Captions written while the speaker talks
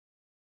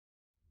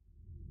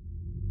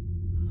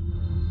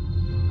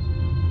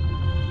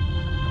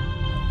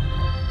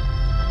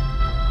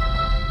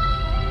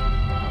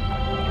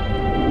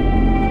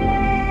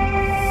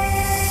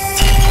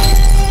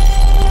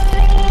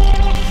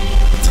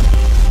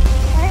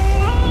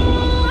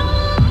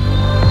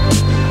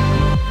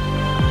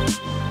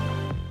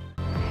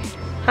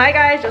Hi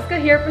guys, Jessica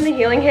here from the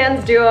Healing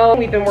Hands Duo.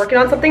 We've been working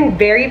on something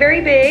very, very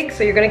big,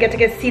 so you're gonna get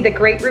to see the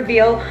great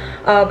reveal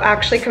of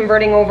actually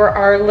converting over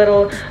our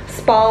little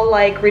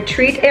spa-like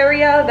retreat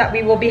area that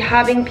we will be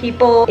having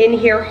people in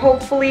here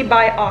hopefully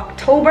by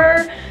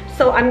October.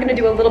 So I'm gonna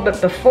do a little bit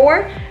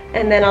before,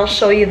 and then I'll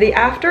show you the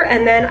after,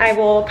 and then I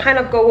will kind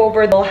of go over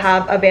what we'll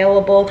have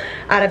available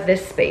out of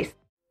this space.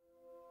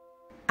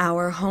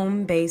 Our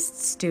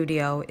home-based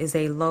studio is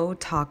a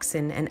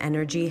low-toxin and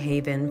energy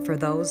haven for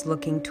those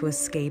looking to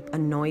escape a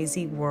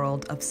noisy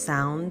world of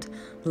sound,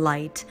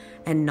 light,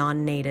 and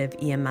non-native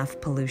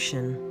EMF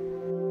pollution.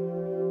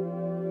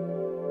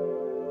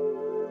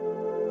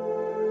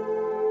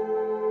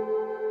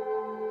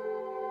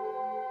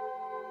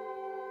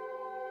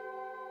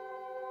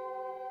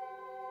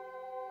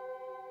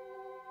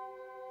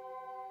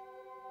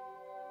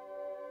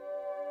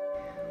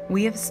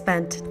 We have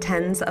spent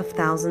tens of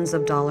thousands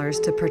of dollars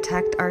to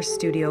protect our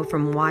studio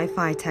from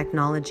Wi-Fi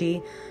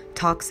technology,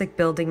 toxic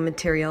building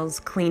materials,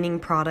 cleaning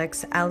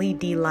products,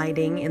 LED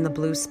lighting in the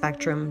blue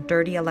spectrum,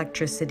 dirty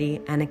electricity,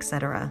 and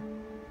etc.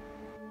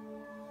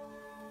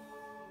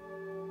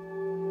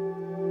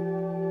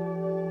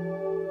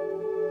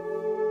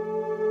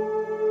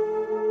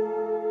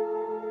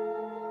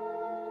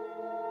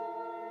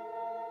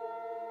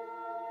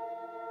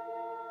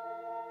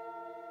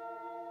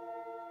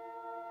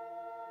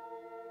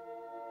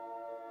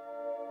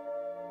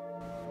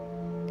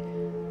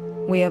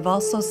 We have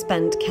also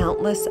spent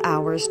countless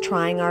hours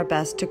trying our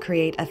best to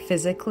create a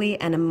physically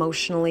and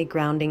emotionally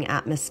grounding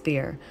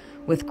atmosphere,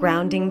 with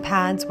grounding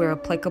pads where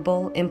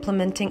applicable,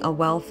 implementing a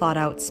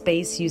well-thought-out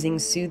space using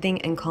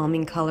soothing and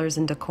calming colors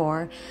and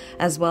decor,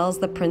 as well as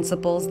the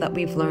principles that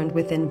we've learned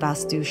within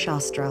Vastu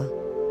Shastra.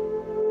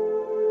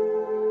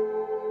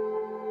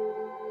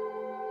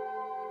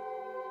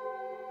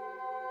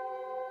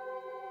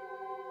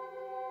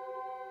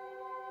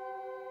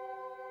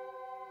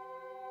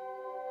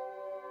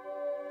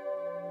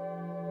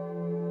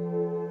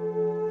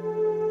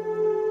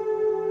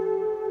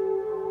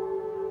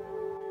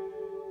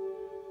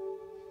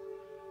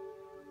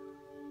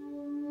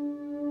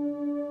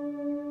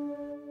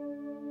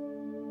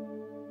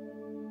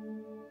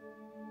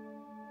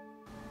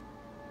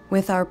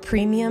 With our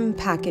premium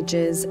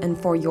packages and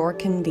for your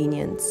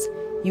convenience,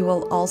 you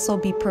will also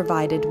be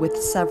provided with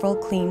several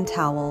clean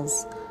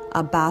towels,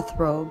 a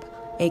bathrobe,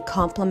 a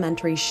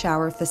complimentary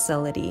shower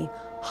facility,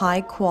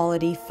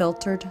 high-quality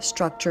filtered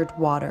structured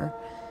water,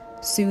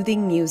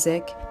 soothing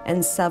music,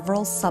 and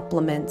several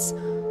supplements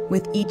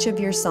with each of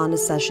your sauna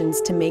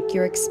sessions to make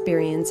your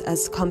experience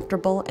as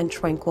comfortable and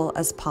tranquil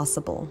as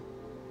possible.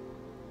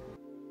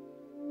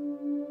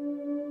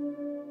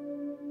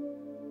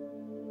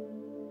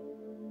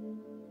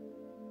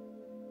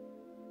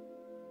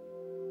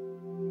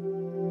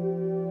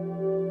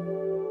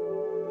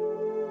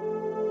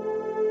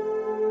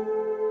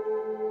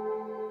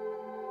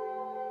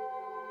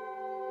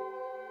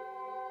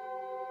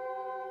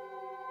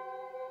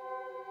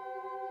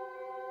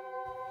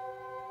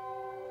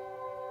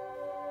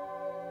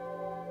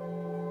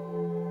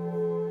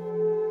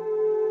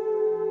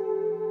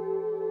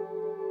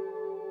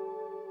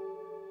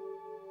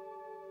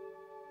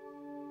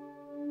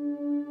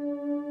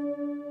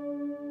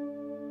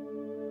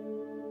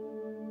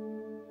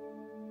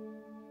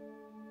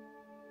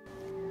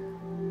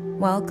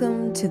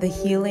 Welcome to the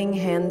Healing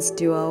Hands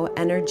Duo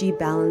Energy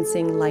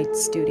Balancing Light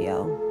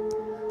Studio,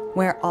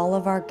 where all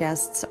of our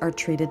guests are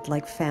treated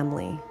like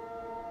family.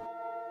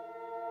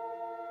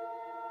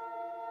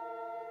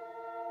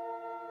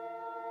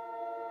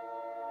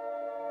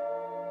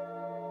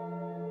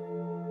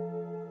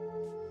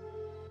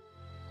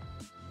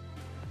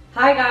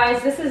 Hi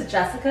guys, this is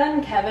Jessica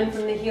and Kevin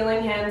from the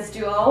Healing Hands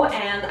Duo,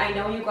 and I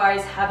know you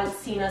guys haven't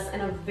seen us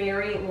in a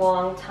very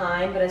long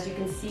time, but as you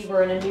can see,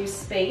 we're in a new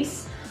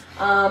space.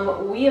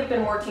 We have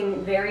been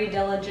working very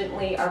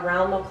diligently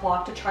around the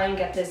clock to try and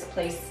get this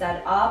place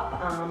set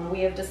up. We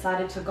have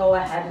decided to go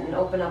ahead and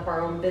open up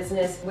our own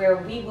business where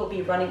we will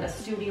be running a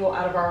studio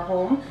out of our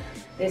home.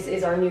 This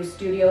is our new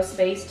studio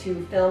space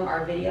to film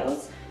our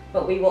videos,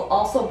 but we will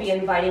also be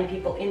inviting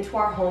people into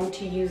our home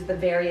to use the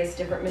various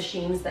different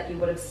machines that you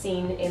would have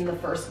seen in the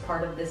first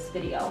part of this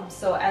video.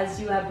 So as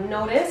you have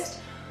noticed,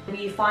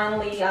 we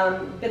finally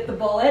bit the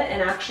bullet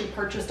and actually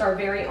purchased our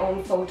very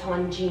own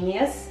Photon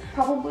Genius.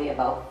 Probably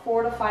about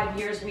 4 to 5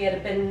 years we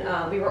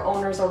were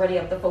owners already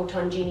of the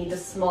Photon Genie, the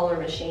smaller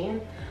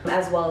machine,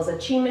 as well as a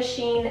Chi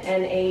machine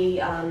and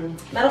a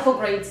medical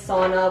grade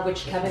sauna,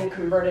 which Kevin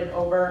converted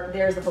over.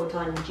 There's the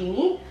Photon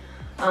Genie.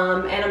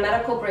 And a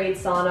medical grade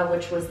sauna,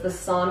 which was the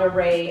sauna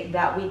ray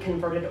that we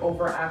converted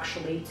over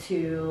actually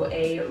to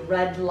a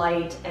red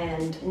light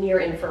and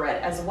near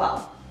infrared as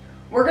well.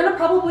 We're gonna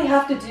probably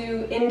have to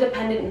do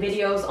independent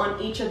videos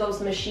on each of those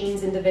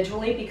machines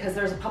individually because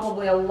there's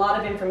probably a lot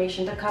of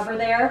information to cover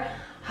there.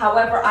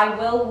 However, I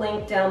will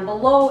link down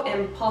below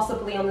and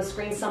possibly on the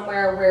screen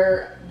somewhere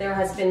where there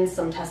has been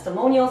some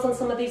testimonials on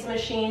some of these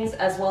machines,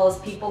 as well as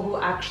people who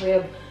actually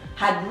have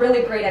had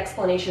really great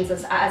explanations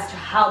as to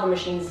how the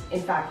machines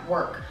in fact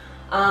work.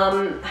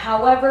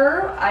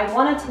 However, I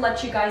wanted to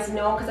let you guys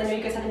know, because I know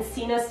you guys haven't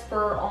seen us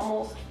for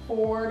almost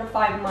 4 to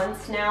 5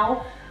 months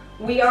now.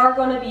 We are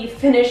going to be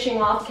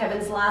finishing off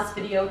Kevin's last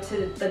video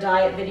to the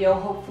diet video,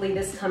 hopefully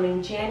this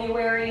coming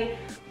January.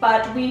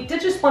 But we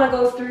did just want to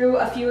go through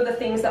a few of the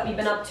things that we've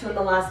been up to in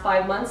the last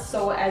 5 months.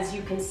 So as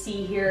you can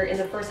see here in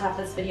the first half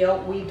of this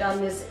video, we've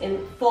done this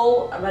in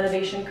full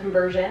renovation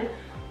conversion,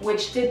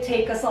 which did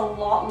take us a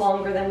lot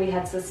longer than we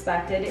had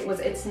suspected.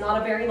 It's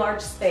not a very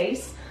large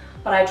space,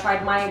 but I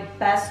tried my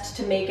best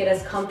to make it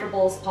as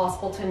comfortable as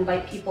possible to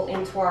invite people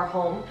into our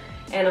home.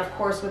 And of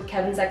course, with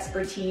Kevin's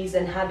expertise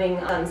and having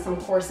some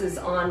courses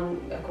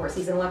on, of course,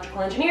 he's an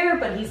electrical engineer,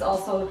 but he's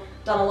also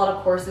done a lot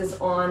of courses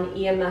on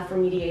EMF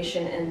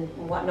remediation and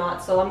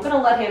whatnot. So I'm going to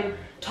let him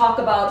talk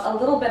about a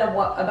little bit of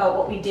about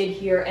what we did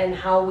here and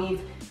how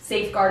we've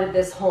safeguarded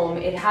this home.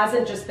 It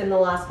hasn't just been the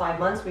last 5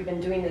 months. We've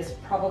been doing this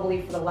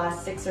probably for the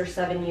last 6 or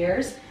 7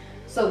 years.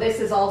 So this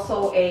is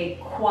also a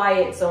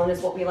quiet zone,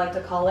 is what we like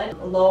to call it.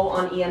 Low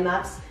on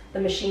EMFs.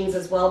 The machines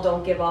as well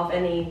don't give off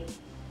any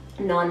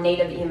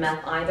non-native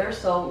EMF either.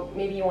 So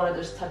maybe you want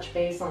to just touch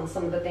base on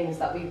some of the things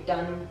that we've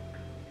done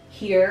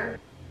here.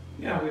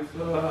 Yeah, we've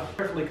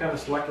carefully kind of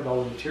selected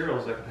all the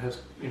materials that has,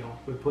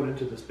 been put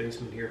into this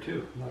basement here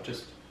too. Not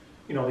just,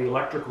 the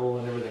electrical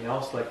and everything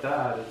else like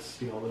that. It's,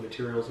 the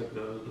materials like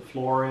the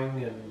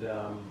flooring and,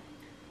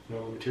 the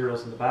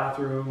materials in the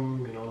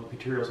bathroom, the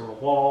materials on the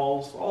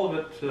walls, all of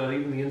it,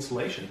 even the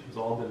insulation has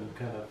all been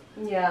kind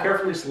of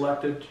carefully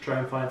selected to try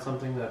and find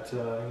something that,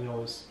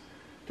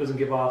 doesn't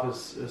give off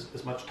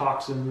as much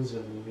toxins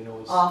and,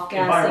 is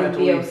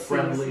environmentally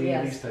friendly,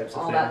 these types of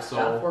all things. That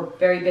stuff. We're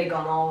very big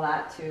on all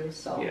that too.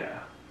 So yeah,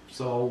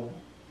 so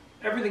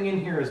everything in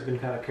here has been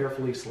kind of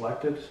carefully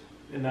selected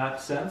in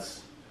that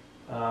sense.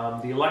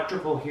 The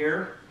electrical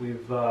here,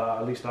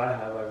 at least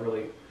I've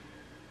really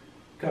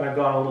kind of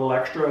gone a little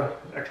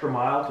extra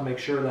mile to make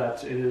sure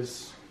that it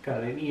is kind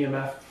of an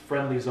EMF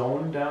friendly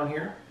zone down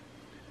here.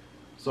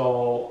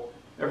 So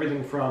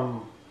everything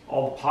from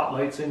all the pot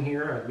lights in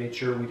here, I've made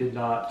sure we did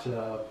not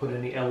put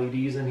any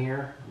LEDs in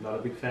here. I'm not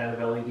a big fan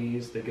of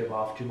LEDs. They give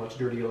off too much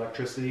dirty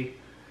electricity.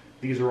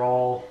 These are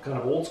all kind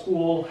of old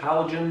school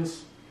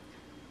halogens.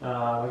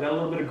 I got a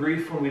little bit of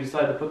grief when we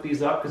decided to put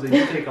these up because they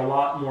do take a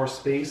lot more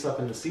space up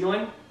in the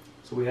ceiling.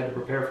 So we had to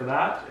prepare for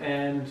that.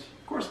 And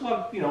of course, a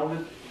lot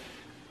of,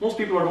 most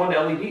people are going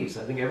to LEDs.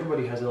 I think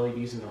everybody has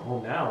LEDs in their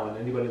home now, and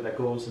anybody that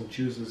goes and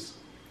chooses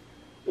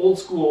old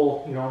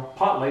school,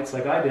 pot lights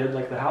like I did,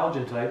 like the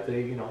halogen type,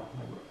 they,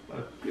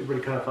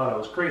 everybody kind of thought I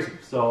was crazy.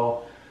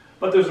 So,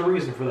 but there's a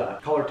reason for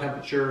that. Color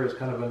temperature is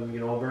kind of a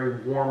very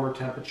warmer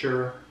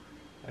temperature.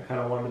 I kind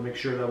of wanted to make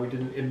sure that we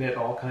didn't emit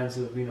all kinds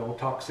of,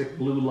 toxic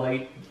blue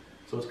light.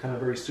 So it's kind of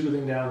very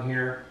soothing down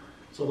here.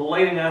 So the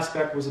lighting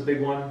aspect was a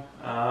big one.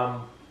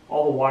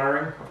 All the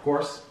wiring, of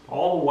course,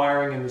 all the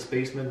wiring in this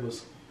basement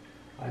was,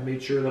 I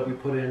made sure that we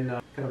put in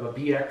kind of a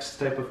BX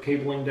type of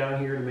cabling down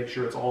here to make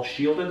sure it's all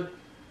shielded.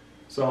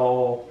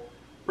 So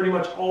pretty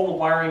much all the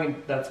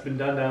wiring that's been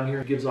done down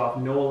here gives off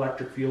no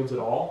electric fields at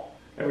all.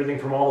 Everything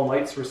from all the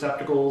lights,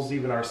 receptacles,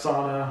 even our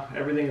sauna,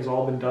 everything has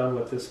all been done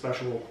with this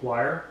special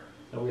wire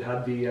that we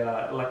had the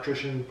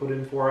electrician put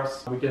in for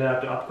us. We did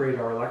have to upgrade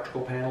our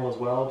electrical panel as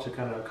well to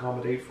kind of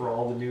accommodate for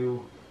all the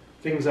new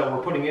things that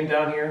we're putting in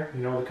down here.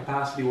 The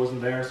capacity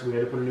wasn't there, so we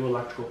had to put a new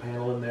electrical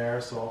panel in there.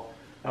 So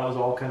that was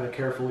all kind of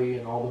carefully,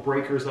 and all the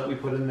breakers that we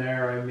put in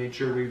there, I made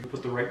sure we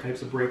put the right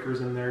types of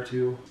breakers in there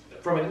too.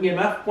 From an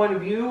EMF point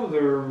of view,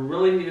 there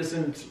really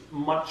isn't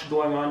much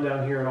going on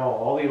down here at all.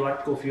 All the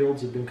electrical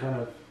fields have been kind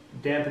of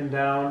dampened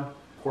down.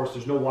 Of course,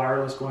 there's no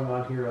wireless going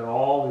on here at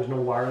all. There's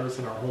no wireless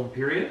in our home,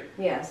 period.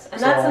 Yes,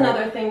 and so that's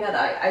another thing that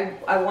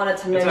I wanted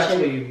to mention. It's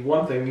actually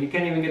one thing. You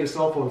can't even get a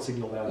cell phone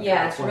signal down here.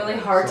 Yeah, it's really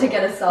hard to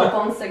get a cell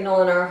phone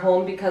signal in our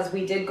home because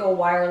we did go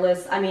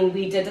wireless. I mean,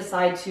 we did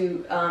decide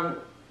to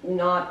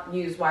not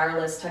use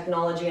wireless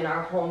technology in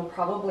our home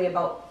probably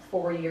about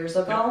 4 years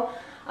ago.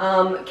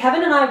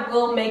 Kevin and I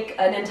will make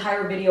an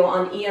entire video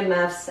on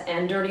EMFs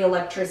and dirty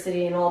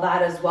electricity and all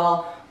that as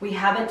well. We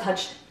haven't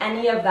touched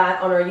any of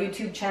that on our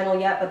YouTube channel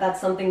yet, but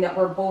that's something that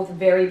we're both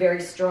very,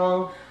 very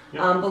strong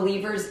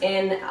believers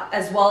in,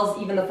 as well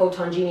as even the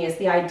Photon Genius.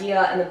 The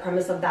idea and the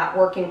premise of that,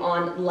 working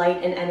on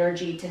light and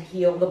energy to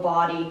heal the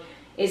body,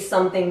 is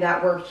something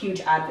that we're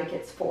huge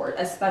advocates for,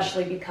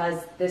 especially because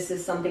this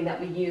is something that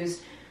we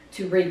use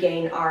to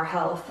regain our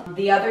health.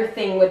 The other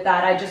thing with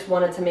that, I just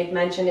wanted to make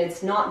mention,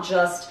 it's not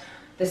just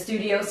the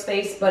studio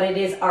space, but it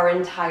is our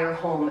entire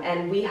home,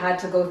 and we had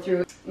to go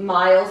through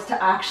miles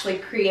to actually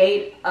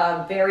create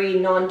a very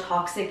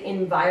non-toxic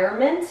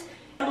environment.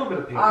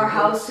 Our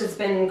house has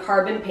been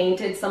carbon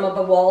painted. Some of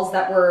the walls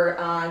that were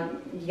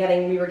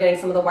we were getting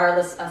some of the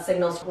wireless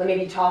signals.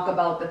 Maybe talk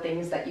about the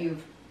things that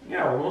you've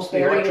most of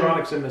the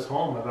electronics in this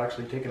home I've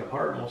actually taken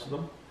apart, most of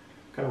them.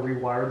 Kind of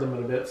rewired them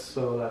in a bit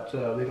so that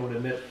they don't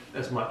emit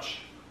as much,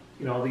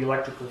 the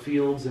electrical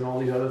fields and all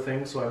these other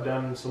things. So I've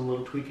done some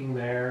little tweaking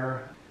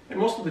there. And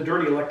most of the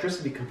dirty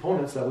electricity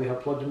components that we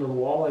have plugged into the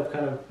wall, I've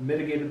kind of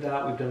mitigated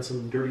that. We've done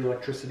some dirty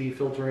electricity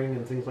filtering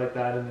and things like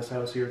that in this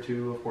house here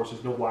too. Of course,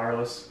 there's no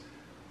wireless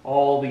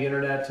all the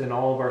internet and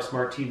all of our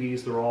smart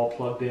TVs, they're all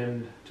plugged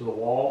in to the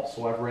wall.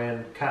 So I've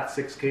ran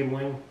Cat6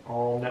 cabling,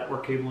 all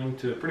network cabling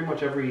to pretty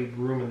much every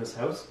room in this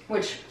house.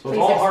 Which, so please it's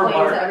all explain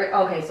hardwired. to every,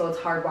 okay, so it's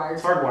hardwired.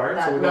 It's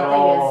hardwired, so we got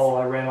all,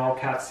 I ran all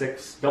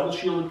Cat6 double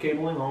shielded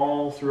cabling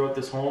all throughout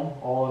this home,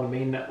 all on a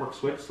main network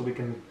switch, so we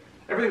can,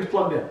 everything's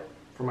plugged in.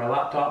 For my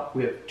laptop,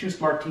 we have 2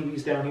 smart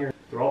TVs down here.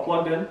 They're all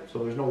plugged in, so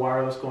there's no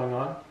wireless going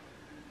on.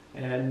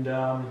 And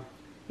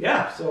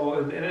yeah, so,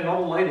 and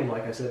all the lighting,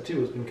 like I said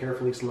too, has been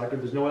carefully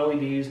selected. There's no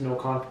LEDs, no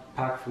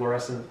compact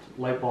fluorescent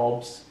light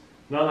bulbs,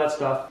 none of that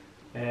stuff.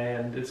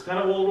 And it's kind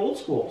of old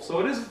school. So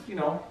it is, you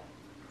know,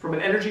 from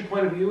an energy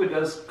point of view, it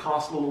does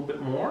cost a little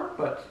bit more,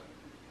 but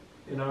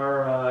in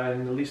our,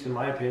 and at least in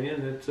my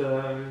opinion,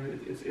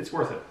 it's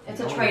worth it.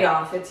 It's a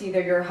trade-off. It's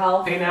either your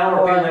health, pay now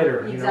or pay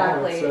later.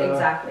 Exactly, you know,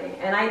 exactly.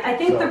 And I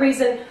think the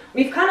reason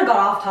we've kind of got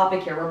off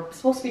topic here. We're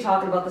supposed to be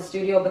talking about the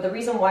studio, but the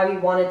reason why we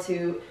wanted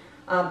to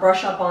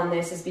brush up on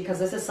this is because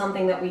this is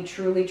something that we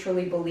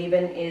truly believe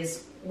in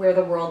is where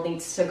the world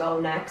needs to go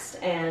next.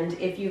 And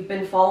if you've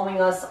been following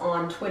us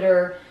on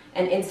Twitter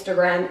and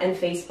Instagram and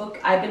Facebook,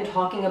 I've been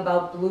talking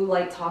about blue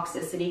light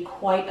toxicity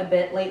quite a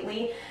bit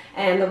lately.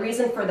 And the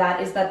reason for that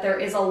is that there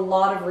is a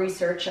lot of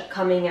research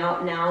coming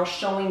out now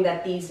showing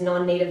that these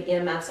non-native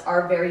EMFs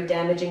are very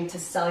damaging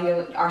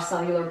to our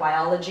cellular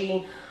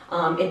biology.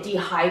 It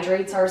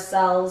dehydrates our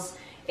cells.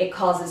 It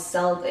causes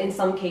in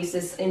some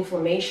cases,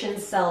 inflammation,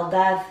 cell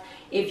death.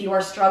 If you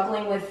are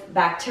struggling with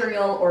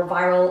bacterial or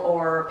viral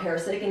or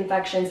parasitic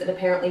infections, it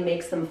apparently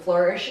makes them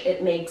flourish.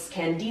 It makes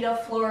candida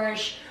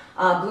flourish.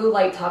 Blue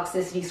light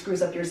toxicity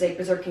screws up your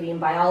circadian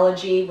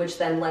biology, which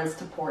then lends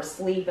to poor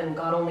sleep, and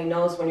God only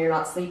knows when you're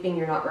not sleeping,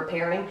 you're not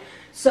repairing.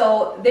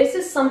 So this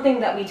is something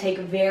that we take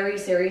very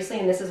seriously,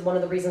 and this is one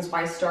of the reasons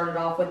why I started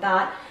off with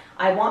that.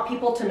 I want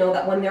people to know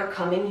that when they're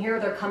coming here,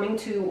 they're coming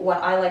to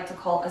what I like to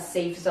call a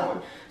safe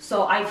zone.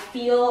 So I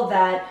feel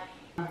that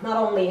not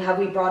only have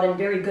we brought in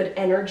very good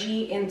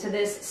energy into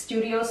this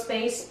studio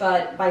space,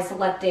 but by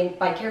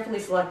carefully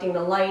selecting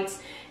the lights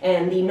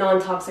and the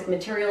non-toxic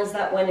materials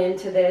that went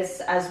into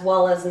this, as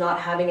well as not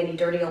having any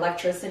dirty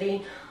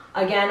electricity.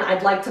 Again,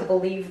 I'd like to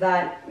believe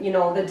that, you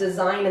know, the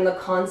design and the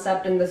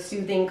concept and the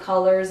soothing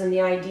colors and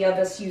the idea of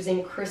us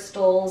using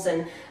crystals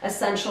and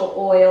essential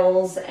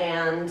oils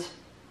and,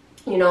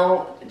 you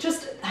know,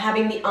 just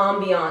having the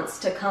ambiance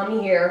to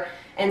come here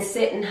and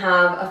sit and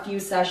have a few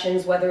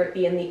sessions, whether it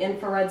be in the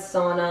infrared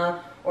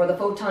sauna or the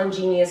Photon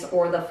Genius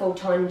or the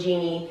Photon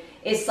Genie,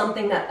 is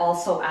something that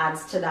also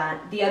adds to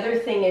that. The other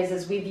thing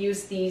is we've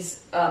used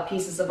these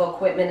pieces of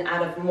equipment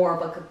out of more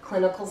of a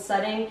clinical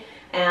setting,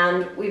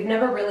 and we've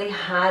never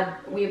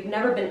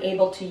been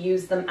able to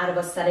use them out of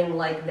a setting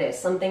like this,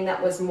 something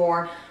that was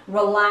more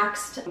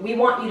relaxed. We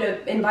want you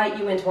to invite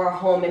you into our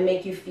home and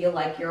make you feel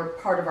like you're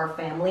part of our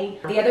family.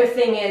 The other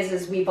thing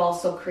is we've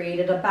also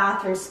created a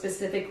bathroom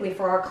specifically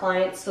for our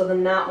clients, so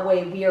then that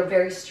way we are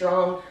very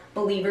strong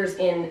believers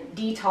in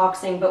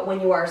detoxing, but when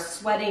you are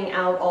sweating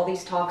out all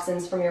these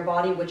toxins from your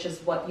body, which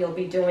is what you'll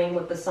be doing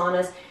with the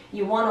saunas,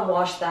 you want to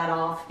wash that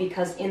off,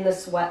 because in the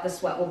sweat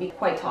will be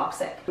quite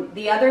toxic.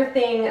 The other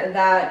thing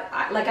that,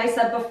 like I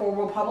said before,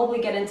 we'll probably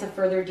get into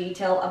further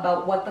detail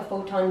about what the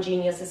Photon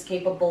Genius is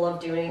capable of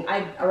doing.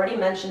 I already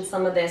mentioned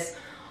some of this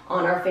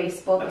on our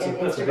Facebook and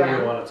Instagram. That's a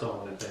video on its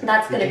own, I think.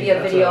 That's going to be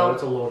a video.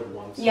 That's a loaded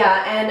one. So.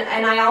 Yeah,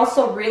 and I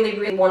also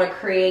really want to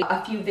create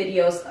a few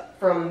videos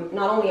from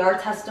not only our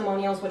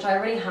testimonials, which I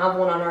already have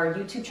one on our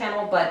YouTube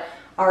channel, but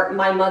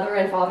my mother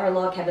and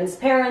father-in-law, Kevin's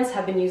parents,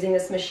 have been using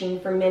this machine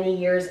for many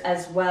years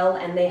as well,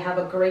 and they have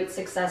a great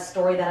success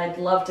story that I'd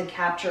love to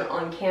capture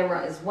on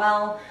camera as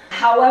well.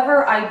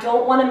 However, I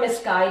don't want to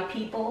misguide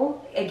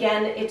people.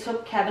 Again, it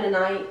took Kevin and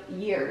I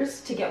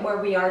years to get where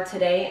we are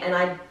today, and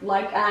I'm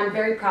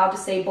very proud to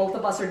say both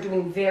of us are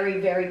doing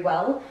very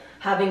well,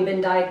 having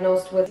been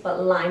diagnosed with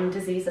Lyme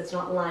disease. It's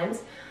not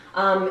Lyme's,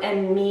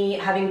 and me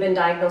having been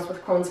diagnosed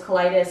with Crohn's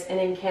colitis, and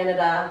in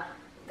Canada,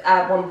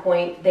 at one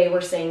point, they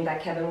were saying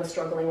that Kevin was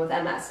struggling with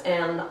MS,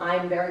 and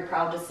I'm very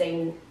proud to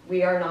say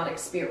we are not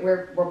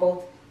we're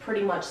both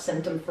pretty much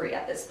symptom-free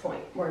at this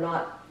point. We're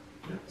not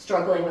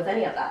struggling with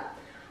any of that.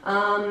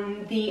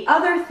 The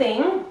other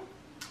thing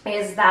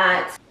is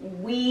that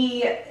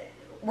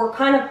we're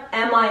kind of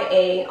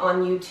MIA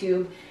on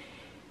YouTube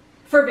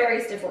for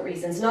various different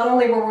reasons. Not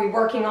only were we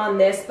working on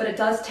this, but it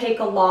does take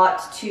a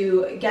lot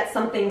to get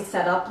something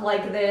set up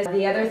like this.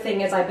 The other thing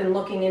is I've been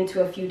looking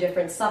into a few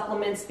different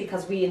supplements,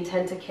 because we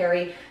intend to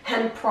carry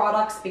hemp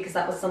products, because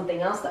that was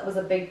something else that was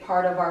a big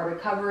part of our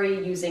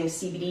recovery, using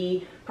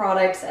CBD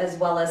products as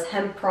well as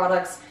hemp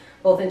products,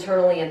 both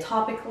internally and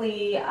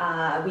topically.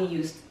 We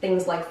used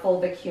things like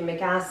fulvic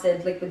humic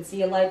acid, liquid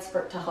zeolites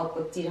to help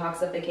with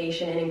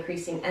detoxification and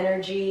increasing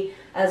energy,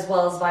 as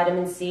well as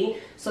vitamin C.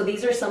 So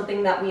these are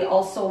something that we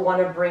also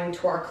want to bring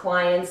to our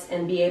clients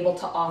and be able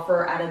to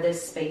offer out of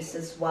this space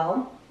as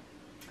well.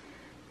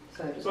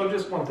 So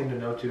just one thing to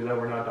note too, that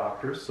we're not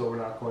doctors, so we're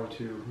not going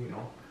to, you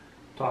know,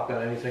 talk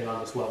on anything on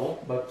this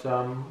level. But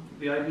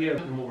the idea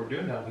of what we're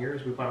doing down here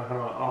is we want to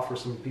kind of offer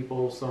some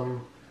people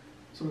some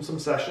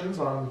sessions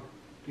on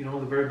you know,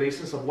 the very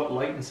basis of what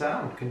light and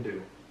sound can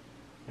do.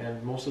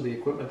 And most of the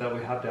equipment that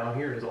we have down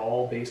here is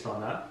all based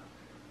on that.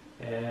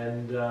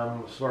 And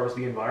as far as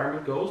the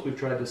environment goes, we've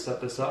tried to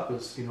set this up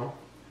as, you know,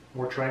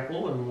 more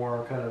tranquil and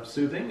more kind of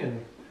soothing,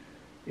 and,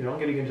 you know,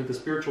 getting into the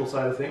spiritual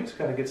side of things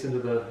kind of gets into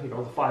the, you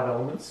know, the 5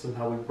 elements and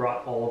how we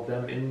brought all of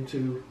them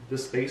into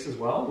this space as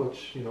well,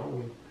 which, you know,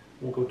 we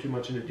won't go too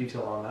much into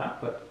detail on that.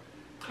 But,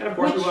 and of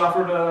course, we've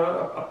offered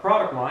a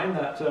product line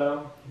that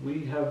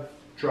we have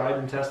tried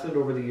and tested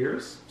over the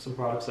years. Some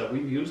products that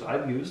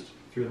I've used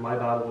through my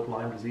battle with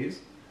Lyme disease,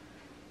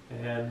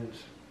 and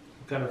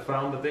kind of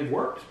found that they've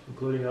worked,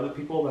 including other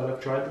people that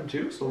have tried them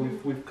too. So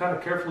we've kind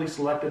of carefully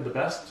selected the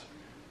best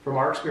from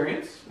our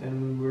experience,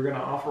 and we're going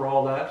to offer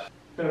all that.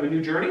 Kind of a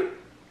new journey,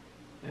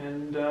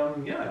 and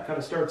yeah, it kind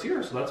of starts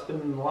here. So that's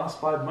been the last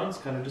 5 months,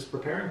 kind of just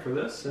preparing for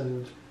this,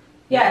 and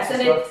yes,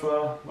 and lots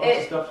of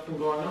stuff's been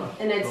going on.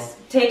 And it's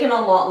taken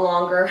a lot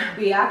longer.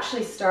 We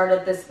actually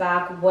started this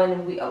back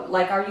when we,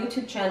 like, our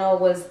YouTube channel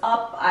was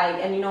up.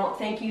 And you know,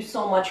 thank you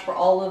so much for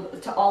all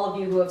of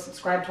you who have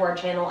subscribed to our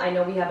channel. I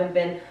know we haven't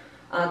been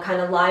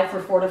kind of live for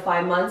 4 to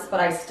 5 months,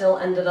 but I still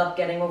ended up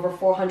getting over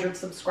 400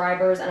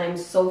 subscribers, and I'm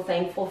so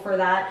thankful for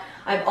that.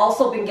 I've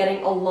also been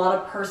getting a lot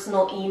of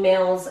personal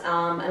emails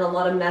and a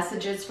lot of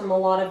messages from a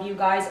lot of you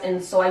guys,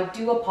 and so I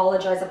do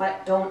apologize if I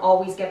don't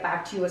always get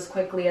back to you as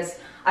quickly as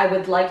I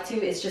would like to.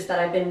 It's just that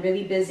I've been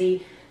really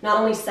busy, not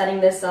only setting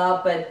this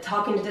up, but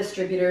talking to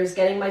distributors,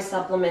 getting my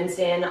supplements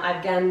in.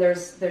 Again,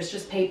 there's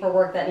just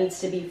paperwork that needs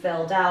to be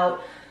filled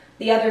out.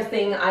 The other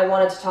thing I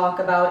wanted to talk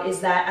about is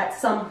that at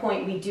some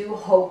point we do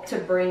hope to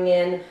bring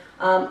in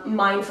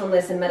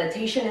mindfulness and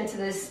meditation into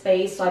this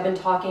space. So I've been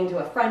talking to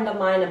a friend of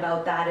mine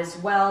about that as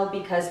well,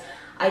 because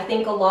I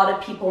think a lot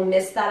of people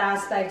miss that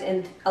aspect,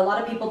 and a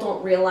lot of people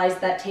don't realize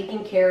that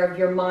taking care of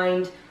your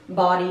mind,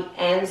 body,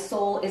 and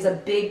soul is a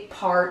big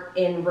part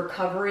in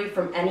recovery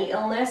from any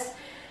illness.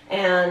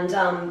 And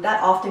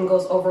that often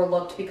goes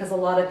overlooked because a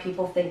lot of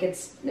people think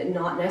it's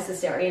not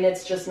necessary, and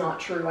it's just not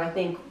true. I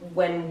think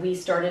when we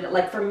started,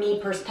 like for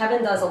me,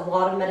 Kevin does a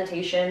lot of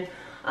meditation.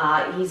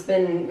 He's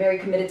been very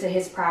committed to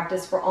his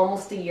practice for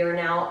almost a year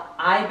now.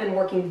 I've been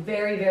working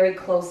very, very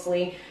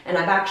closely, and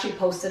I've actually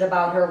posted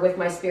about her with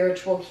my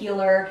spiritual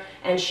healer,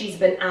 and she's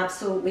been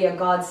absolutely a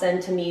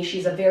godsend to me.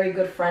 She's a very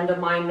good friend of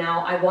mine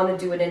now. I want to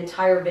do an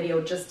entire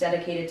video just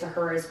dedicated to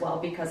her as well,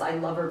 because I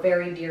love her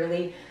very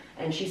dearly.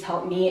 And she's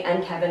helped me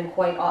and Kevin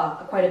quite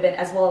a bit,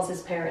 as well as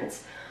his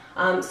parents.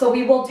 So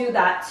we will do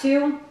that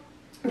too.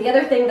 The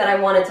other thing that I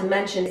wanted to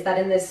mention is that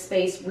in this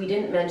space, we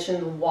didn't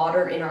mention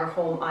water in our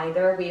home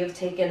either. We have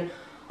taken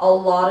a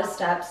lot of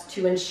steps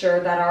to ensure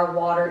that our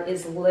water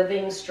is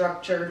living,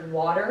 structured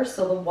water.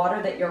 So the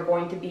water that you're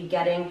going to be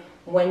getting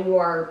when you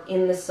are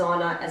in the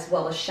sauna as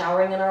well as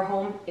showering in our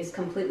home is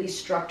completely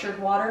structured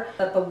water.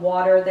 That the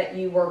water that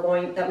we were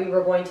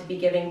going to be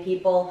giving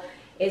people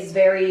is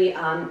very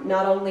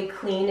not only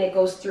clean, it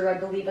goes through, I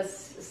believe, a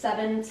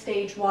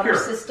 7-stage water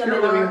system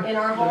in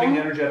our home. Living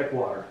energetic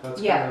water.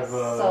 That's kind of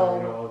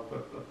you know,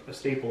 a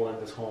staple in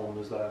this home,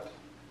 is that,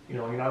 you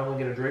know, you're not only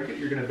going to drink it,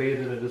 you're going to bathe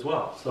in it as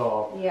well.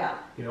 So yeah,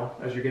 you know,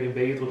 as you're getting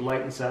bathed with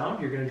light and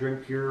sound, you're going to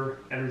drink pure,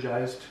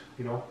 energized,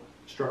 you know,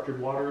 structured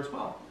water as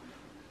well.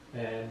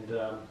 And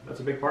that's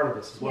a big part of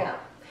this as well. Yeah,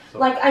 so,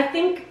 like, I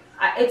think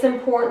it's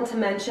important to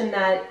mention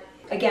that.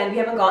 Again, we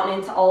haven't gotten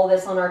into all of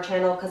this on our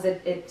channel because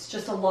it's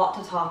just a lot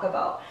to talk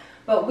about.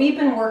 But we've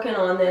been working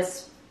on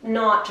this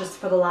not just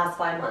for the last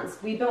 5 months.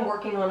 We've been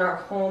working on our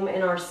home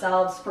and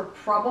ourselves for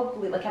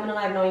probably, like, Kevin and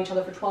I have known each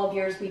other for 12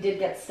 years. We did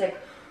get sick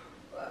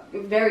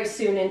very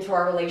soon into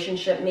our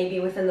relationship, maybe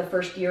within the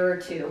first year or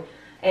two,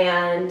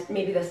 and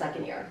maybe the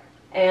second year.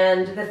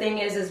 And the thing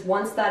is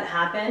once that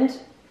happened,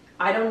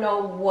 I don't know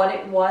what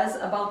it was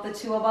about the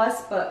two of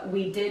us, but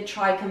we did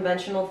try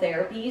conventional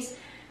therapies,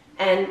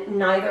 and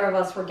neither of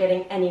us were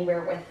getting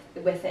anywhere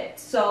with it.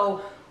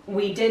 So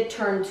we did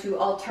turn to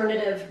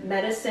alternative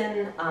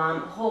medicine,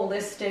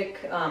 holistic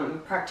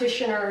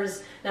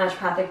practitioners,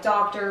 naturopathic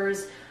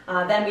doctors.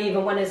 Then we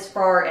even went as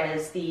far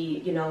as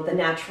the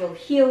natural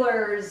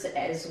healers,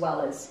 as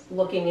well as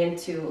looking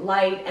into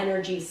light,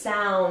 energy,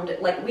 sound.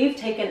 Like, we've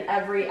taken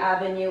every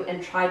avenue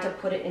and tried to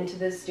put it into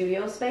this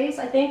studio space,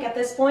 I think, at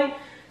this point.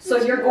 So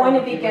you're going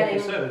to be getting...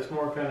 Like you said, it's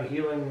more kind of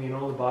healing, you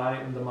know,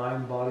 the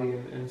mind, body,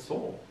 and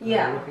soul.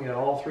 Yeah. Looking at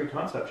all 3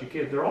 concepts.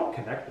 They're all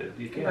connected.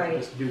 You can't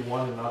just do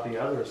one and not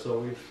the other. So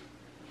we've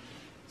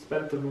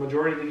spent the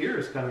majority of the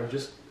years kind of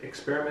just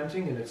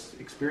experimenting and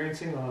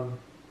experiencing on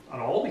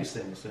all these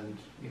things. And,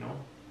 you know,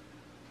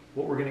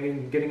 what we're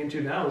getting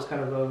into now is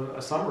kind of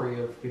a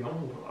summary of, you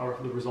know,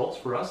 the results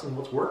for us and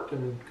what's worked,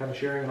 and kind of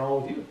sharing it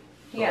all with you.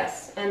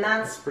 Yes, and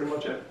that's pretty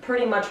much it.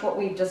 Pretty much what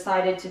we've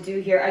decided to do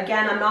here.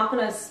 Again, I'm not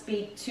going to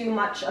speak too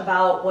much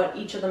about what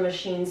each of the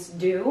machines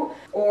do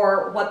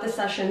or what the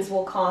sessions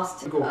will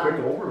cost. We'll go a quick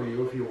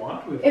overview if you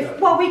want. We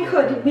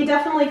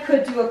definitely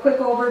could do a quick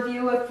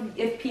overview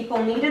if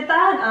people needed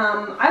that.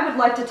 I would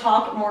like to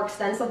talk more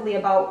extensively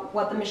about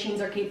what the machines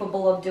are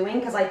capable of doing,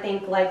 because I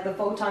think, like, the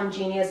Photon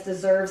Genius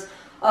deserves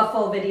a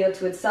full video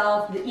to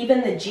itself. Even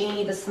the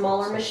Genie, the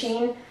smaller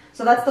machine,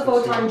 So that's the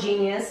Photon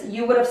Genius.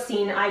 You would have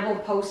seen, I will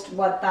post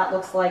what that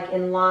looks like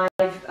in live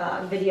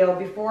video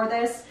before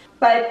this.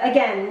 But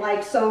again,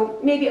 like, so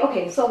maybe,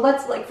 okay, so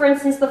let's, like, for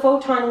instance, the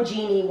Photon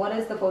Genie, what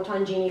does the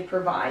Photon Genie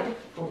provide?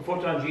 Well, the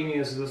Photon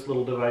Genius is this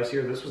little device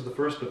here. This was the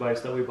first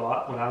device that we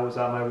bought when I was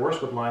at my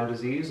worst with Lyme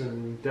disease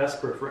and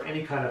desperate for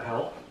any kind of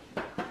help.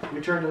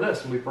 We turned to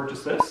this and we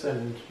purchased this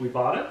and we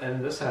bought it,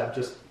 and this had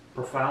just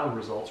profound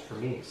results for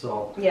me.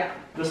 So yeah,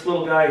 this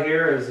little guy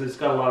here it's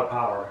got a lot of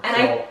power. And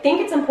so I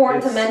think it's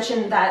important to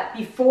mention that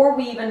before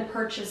we even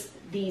purchased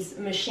these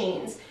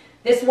machines,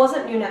 this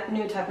wasn't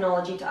new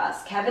technology to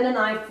us. Kevin and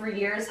I for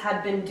years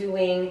had been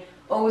doing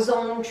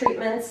ozone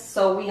treatments,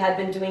 so we had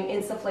been doing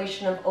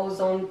insufflation of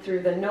ozone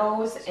through the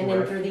nose and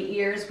in through the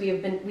ears. We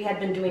had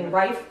been doing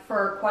Rife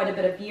for quite a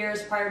bit of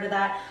years prior to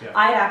that. Yeah.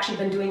 I had actually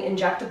been doing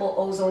injectable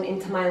ozone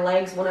into my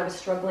legs when I was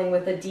struggling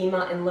with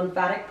edema and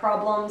lymphatic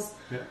problems.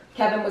 Yeah.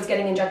 Kevin was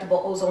getting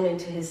injectable ozone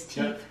into his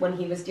teeth when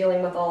he was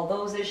dealing with all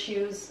those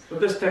issues.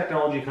 But this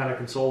technology kind of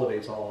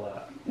consolidates all of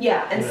that.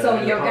 Yeah, and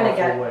so you're going to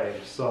get... way.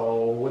 So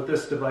what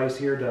this device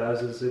here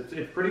does is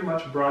it pretty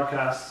much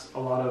broadcasts a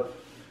lot of...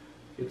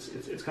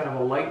 It's kind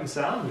of a light and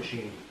sound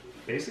machine.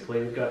 Basically,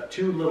 you've got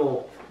two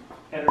little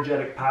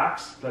energetic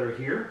packs that are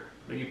here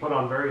that you put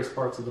on various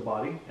parts of the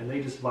body, and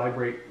they just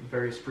vibrate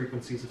various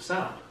frequencies of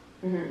sound.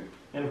 Mm-hmm.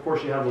 And of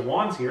course, you have the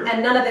wands here.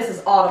 And none of this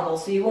is audible,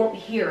 so you won't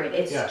hear it.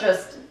 It's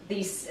just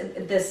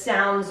the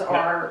sounds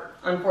are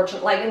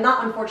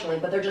not unfortunately,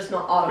 but they're just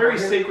not audible. Very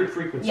sacred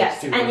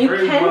frequencies too. And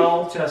very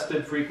well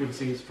tested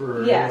frequencies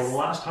for the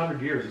last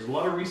 100 years. There's a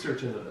lot of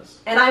research into this.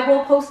 And I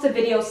will post a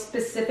video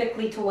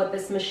specifically to what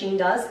this machine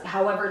does.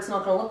 However, it's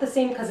not going to look the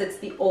same because it's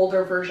the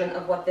older version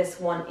of what this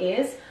one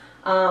is.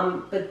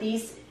 But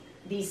these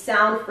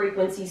sound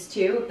frequencies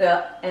too.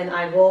 And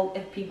I will,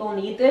 if people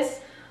need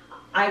this,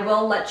 I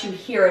will let you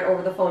hear it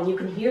over the phone. You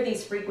can hear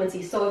these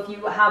frequencies. So if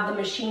you have the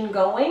machine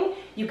going,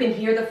 you can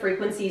hear the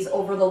frequencies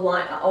over the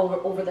line,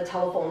 over the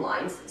telephone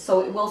lines. So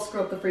it will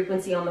screw up the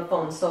frequency on the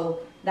phone. So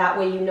that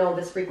way you know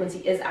this frequency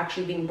is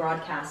actually being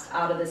broadcast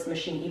out of this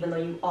machine, even though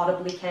you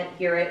audibly can't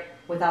hear it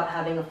without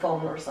having a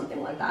phone or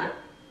something like that.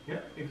 Yeah,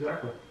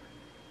 exactly.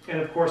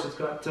 And of course it's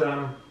got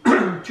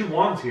two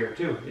wands here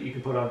too that you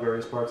can put on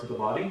various parts of the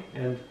body.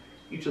 And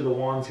each of the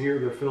wands here,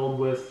 they're filled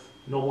with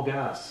noble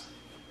gas.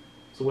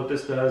 So what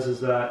this does is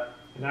that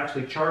it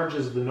actually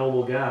charges the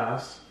noble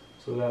gas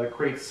so that it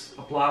creates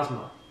a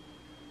plasma.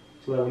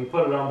 So that when you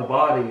put it on the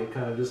body, it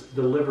kind of just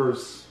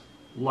delivers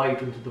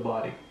light into the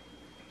body.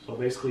 So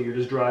basically you're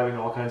just driving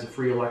all kinds of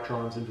free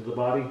electrons into the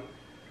body.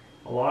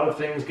 A lot of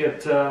things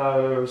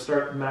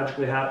start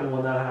magically happen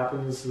when that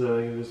happens.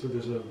 There's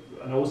an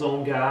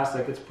ozone gas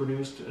that gets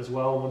produced as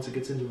well once it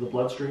gets into the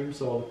bloodstream.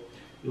 So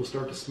you'll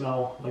start to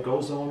smell like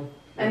ozone.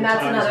 And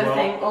that's another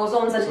thing.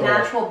 Ozone's a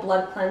natural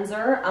blood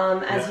cleanser.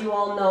 As you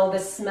all know, the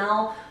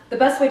smell, the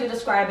best way to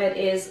describe it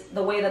is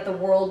the way that the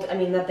world,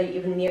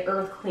 even the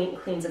earth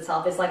cleans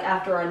itself. It's like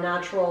after a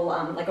natural,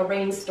 like a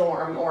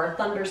rainstorm or a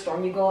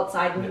thunderstorm, you go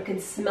outside and you can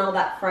smell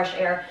that fresh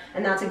air.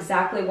 And that's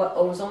exactly what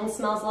ozone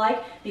smells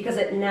like, because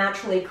it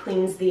naturally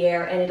cleans the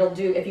air. And it'll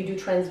do, if you do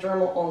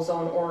transdermal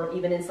ozone or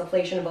even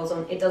insufflation of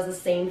ozone, it does the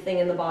same thing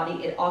in the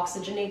body. It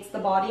oxygenates the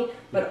body,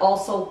 but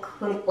also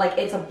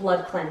it's a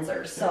blood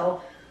cleanser.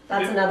 So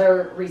that's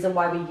another reason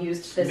why we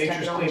used this Nature's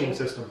technology. Cleaning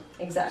system.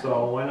 Exactly.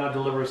 So why not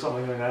deliver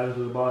something like that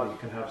into the body? You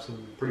can have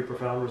some pretty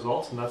profound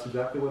results, and that's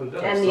exactly what it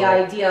does. And the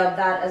idea of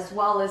that as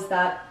well is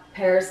that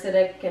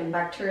parasitic and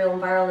bacterial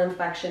and viral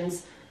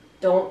infections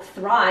don't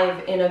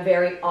thrive in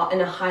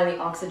a highly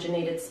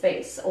oxygenated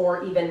space,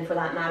 or even for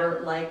that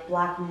matter, like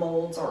black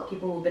molds or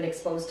people who've been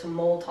exposed to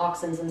mold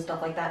toxins and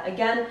stuff like that.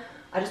 Again,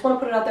 I just want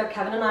to put it out there,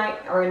 Kevin and I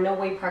are in no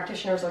way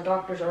practitioners or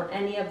doctors or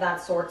any of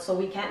that sort, so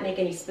we can't make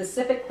any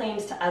specific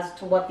claims as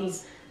to what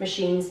these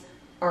machines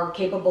are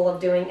capable of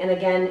doing. And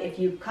again, if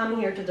you come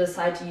here to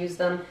decide to use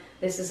them,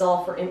 this is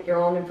all for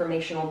your own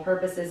informational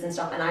purposes and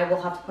stuff, and I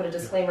will have to put a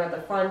disclaimer at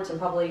the front and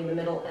probably in the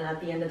middle and at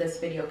the end of this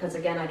video, because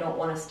again, I don't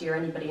want to steer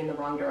anybody in the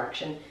wrong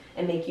direction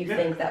and make you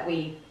think that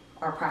we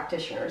are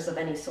practitioners of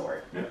any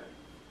sort. Yeah.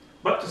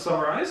 But to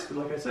summarize,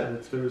 like I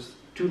said, there's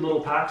two little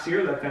packs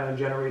here that kind of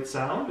generate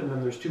sound, and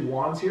then there's two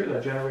wands here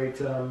that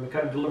generate, it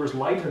kind of delivers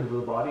light into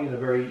the body in a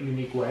very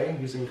unique way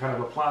using kind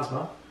of a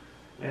plasma.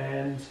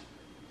 And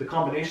the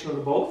combination of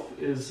the both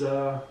is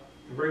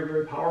very,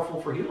 very powerful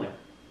for healing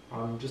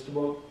on just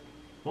about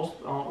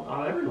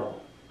on every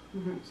level.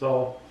 Mm-hmm.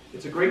 So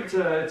it's a great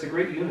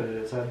unit.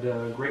 It's had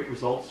great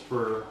results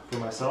for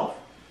myself.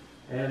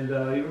 And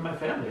even my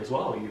family as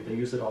well. They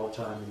use it all the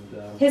time.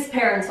 And, his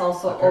parents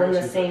also own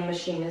the same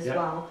machine as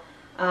well.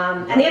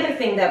 And the other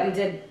thing that we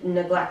did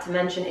neglect to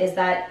mention is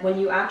that when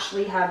you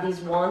actually have these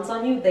wands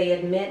on you, they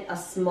emit a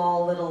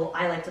small little,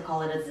 I like to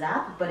call it a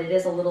zap, but it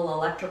is a little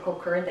electrical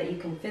current that you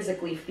can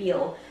physically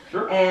feel.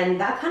 Sure. And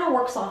that kind of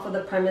works off of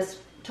the premise,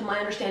 to my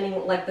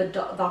understanding, like the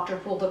Dr.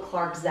 Hulda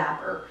Clark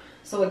zapper.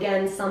 So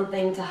again,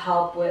 something to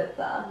help with,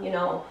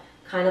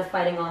 kind of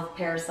fighting off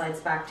parasites,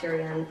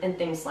 bacteria, and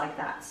things like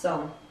that.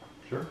 So.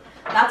 Sure.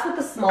 That's what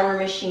the smaller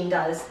machine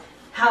does.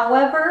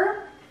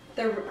 However,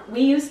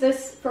 We used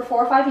this for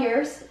 4 or 5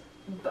 years,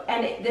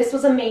 and this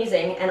was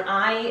amazing. And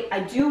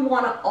I do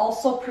want to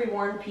also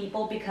pre-warn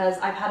people, because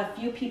I've had a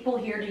few people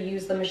here to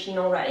use the machine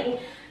already,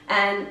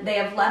 and they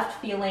have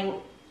left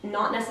feeling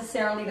not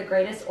necessarily the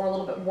greatest or a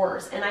little bit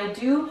worse. And I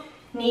do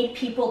need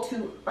people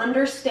to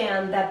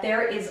understand that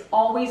there is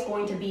always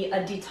going to be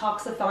a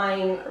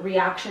detoxifying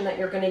reaction that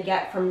you're going to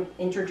get from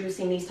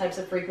introducing these types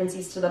of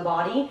frequencies to the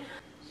body.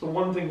 So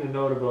one thing to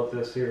note about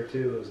this here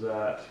too is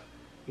that,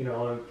 you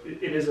know,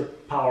 it is a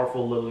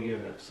powerful little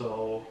unit.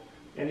 So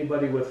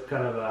anybody with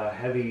kind of a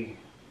heavy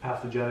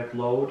pathogenic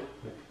load,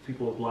 like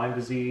people with Lyme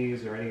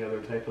disease or any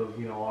other type of,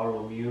 you know,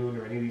 autoimmune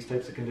or any of these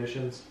types of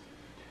conditions,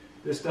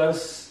 this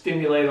does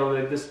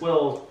stimulate, this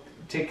will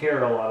take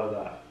care of a lot of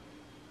that.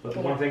 But the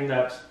one thing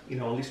that, you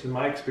know, at least in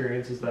my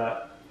experience, is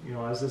that, you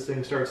know, as this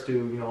thing starts to,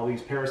 you know, all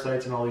these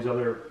parasites and all these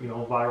other, you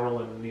know,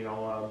 viral and, you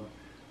know,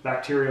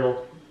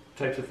 bacterial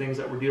types of things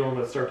that we're dealing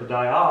with start to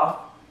die off,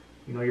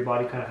 you know, your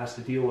body kind of has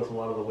to deal with a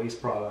lot of the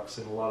waste products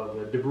and a lot of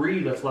the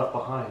debris that's left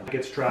behind. It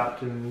gets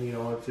trapped, and, you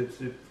know,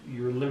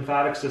 your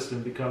lymphatic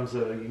system becomes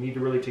you need to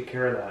really take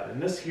care of that.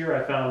 And this here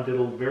I found did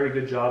a very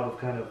good job of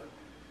kind of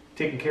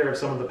taking care of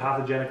some of the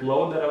pathogenic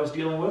load that I was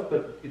dealing with,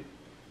 but it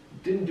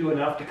didn't do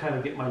enough to kind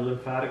of get my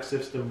lymphatic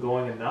system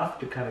going enough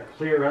to kind of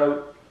clear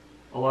out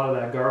a lot of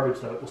that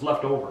garbage that was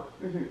left over,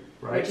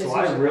 right? So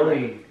I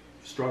really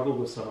struggled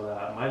with some of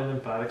that. My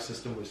lymphatic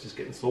system was just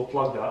getting so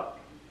plugged up.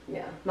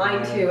 Yeah,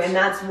 mine too, and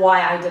that's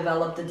why I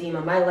developed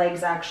edema. My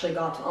legs actually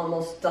got to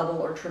almost double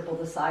or triple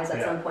the size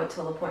at some point,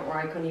 to the point where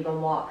I couldn't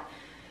even walk.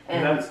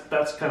 And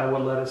that's kind of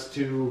what led us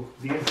to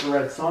the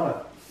infrared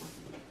sauna.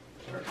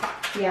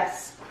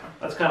 Yes.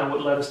 That's kind of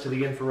what led us to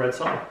the infrared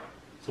sauna.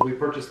 So we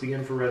purchased the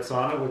infrared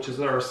sauna, which is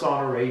our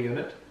sauna ray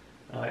unit.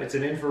 It's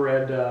an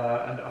infrared,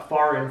 a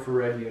far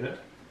infrared unit.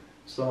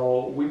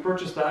 So we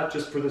purchased that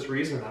just for this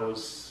reason. I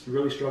was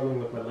really struggling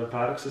with my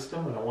lymphatic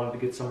system, and I wanted to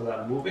get some of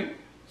that moving.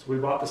 So we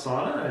bought the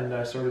sauna, and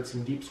I started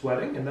some deep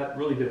sweating, and that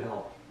really did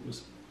help. It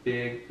was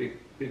big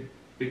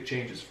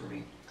changes for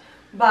me.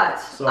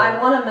 But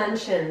I want to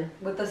mention,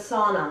 with the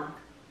sauna,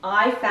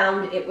 I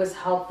found it was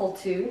helpful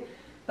too.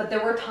 But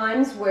there were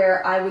times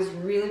where I was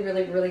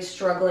really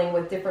struggling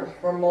with different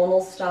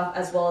hormonal stuff,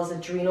 as well as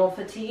adrenal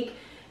fatigue.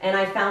 And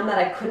I found that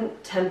I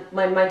couldn't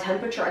my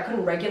temperature, I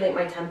couldn't regulate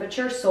my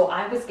temperature. So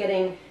I was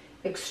getting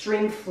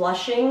extreme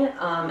flushing,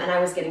 and I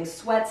was getting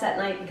sweats at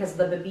night because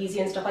of the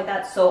babesia and stuff like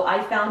that. So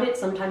I found it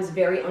sometimes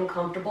very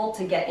uncomfortable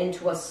to get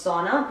into a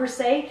sauna per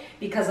se,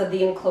 because of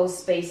the enclosed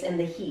space and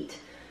the heat.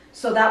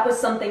 So that was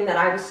something that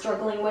I was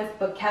struggling with,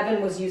 but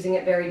Kevin was using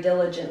it very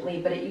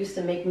diligently, but it used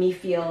to make me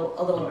feel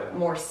a little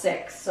more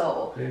sick.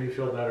 So made me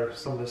feel better.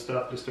 Some of the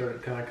stuff just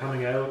started kind of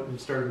coming out and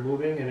started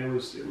moving, and it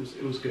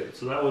was good.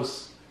 So that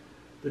was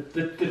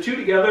the two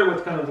together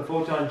with kind of the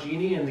Photon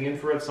Genie and the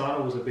infrared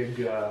sauna was a big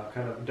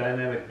kind of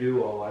dynamic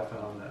duo. I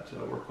found that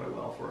worked quite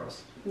well for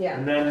us. Yeah.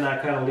 And then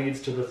that kind of leads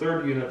to the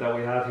third unit that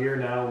we have here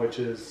now, which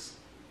is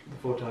the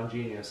Photon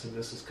Genius, and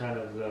this is kind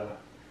of the,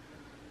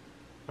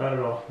 I don't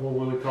know, what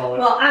would we call it?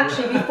 Well,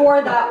 actually,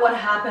 before that, what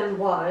happened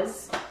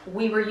was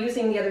we were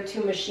using the other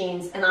two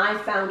machines, and I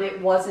found they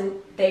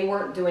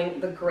weren't doing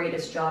the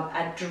greatest job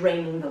at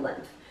draining the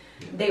lymph.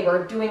 They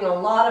were doing a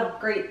lot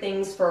of great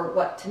things for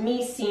what to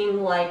me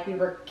seemed like we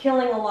were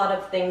killing a lot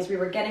of things. We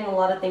were getting a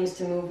lot of things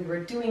to move. We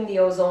were doing the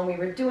ozone. We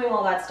were doing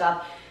all that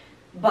stuff.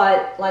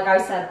 But like I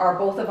said,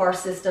 both of our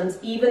systems,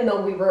 even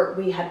though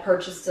we had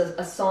purchased a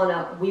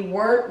sauna, we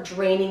weren't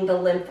draining the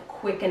lymph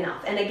quick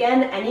enough. And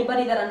again,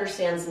 anybody that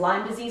understands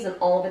Lyme disease and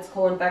all of its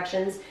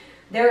co-infections,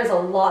 there is a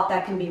lot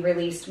that can be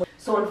released.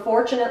 So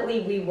unfortunately,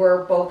 we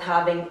were both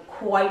having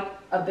quite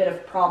a bit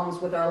of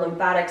problems with our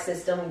lymphatic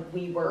system.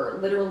 We were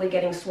literally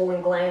getting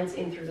swollen glands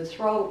in through the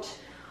throat.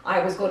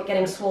 I was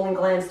getting swollen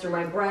glands through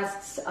my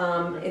breasts,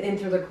 in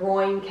through the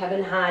groin.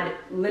 Kevin had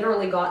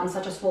literally gotten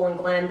such a swollen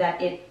gland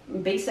that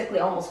it basically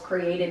almost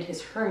created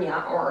his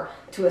hernia, or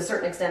to a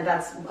certain extent,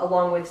 that's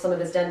along with some of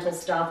his dental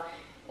stuff,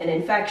 an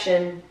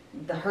infection.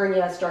 The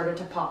hernia started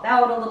to pop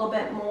out a little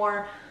bit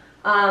more.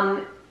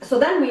 So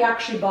then we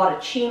actually bought a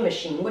chi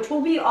machine, which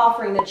we'll be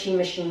offering the chi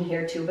machine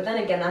here too. But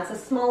then again, that's a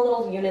small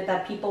little unit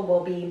that people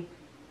will be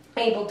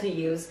able to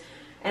use.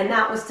 And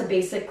that was to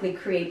basically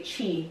create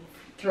chi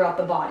throughout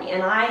the body.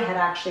 And I had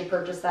actually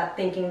purchased that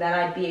thinking that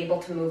I'd be able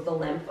to move the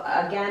lymph.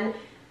 Again,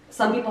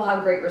 some people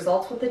have great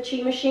results with the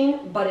chi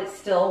machine, but it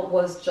still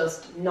was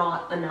just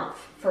not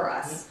enough for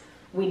us.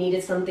 Yeah. We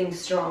needed something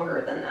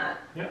stronger than that.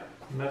 Yeah,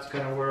 and that's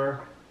kind of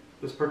where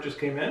this purchase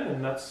came in,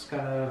 and that's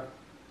kind of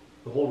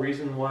the whole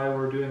reason why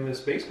we're doing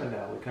this basement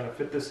now. We kind of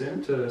fit this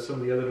into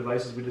some of the other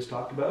devices we just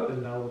talked about,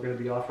 and now we're going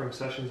to be offering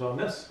sessions on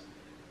this.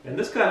 And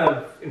this kind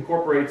of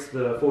incorporates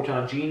the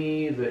Photon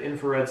Genie, the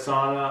infrared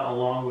sauna,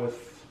 along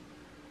with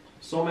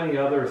so many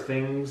other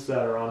things that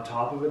are on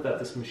top of it that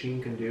this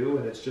machine can do,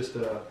 and it's just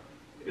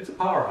it's a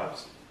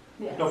powerhouse.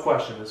 Yes. No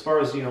question. As far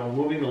as, you know,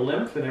 moving the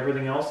lymph and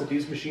everything else that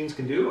these machines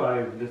can do,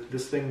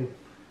 this thing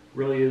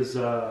really is,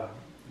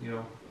 you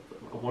know,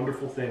 a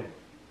wonderful thing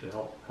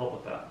help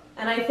with that.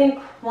 And I think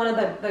one of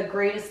the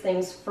greatest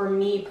things for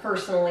me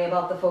personally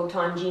about the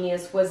Photon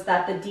Genius was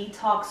that the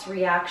detox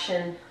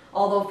reaction,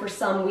 although for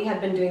some, we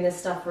had been doing this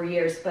stuff for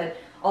years, but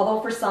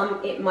although for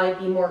some it might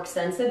be more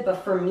extensive,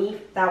 but for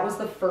me, that was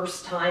the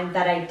first time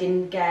that I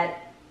didn't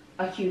get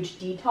a huge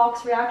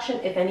detox reaction.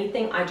 If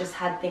anything, I just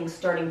had things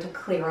starting to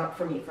clear up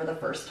for me for the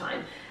first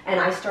time. And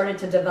I started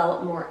to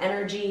develop more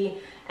energy,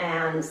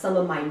 and some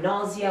of my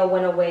nausea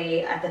went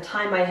away. At the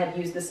time, I had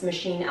used this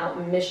machine out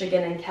in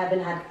Michigan, and Kevin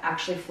had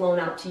actually flown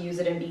out to use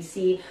it in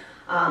BC.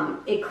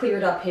 It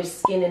cleared up his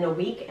skin in a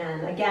week.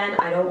 And again,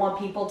 I don't want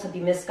people to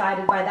be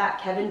misguided by that.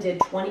 Kevin did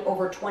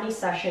over 20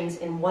 sessions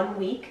in 1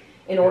 week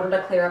in order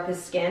to clear up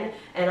his skin.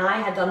 And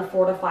I had done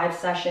 4 to 5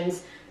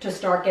 sessions to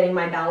start getting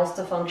my bowels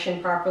to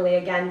function properly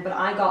again. But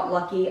I got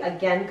lucky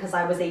again because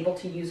I was able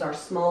to use our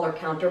smaller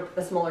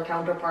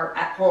counterpart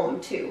at home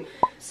too.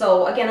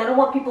 So again, I don't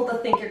want people to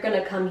think you're going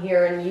to come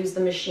here and use the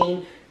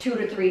machine 2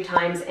 to 3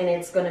 times and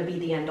it's going to be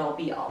the end all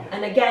be all.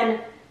 And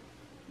again,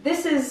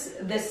 this is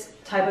this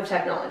type of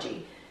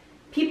technology.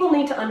 People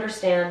need to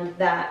understand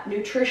that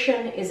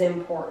nutrition is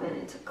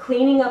important.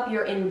 Cleaning up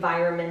your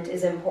environment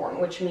is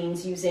important, which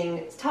means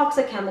using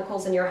toxic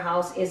chemicals in your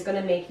house is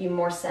going to make you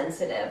more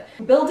sensitive.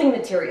 Building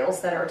materials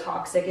that are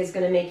toxic is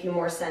going to make you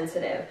more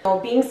sensitive.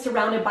 Being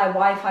surrounded by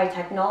Wi-Fi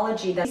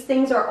technology, these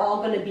things are all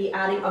going to be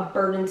adding a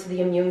burden to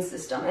the immune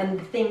system and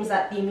the things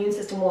that the immune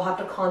system will have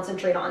to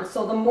concentrate on.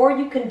 So the more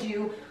you can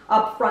do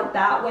upfront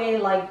that way,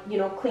 like, you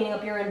know, cleaning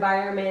up your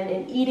environment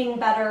and eating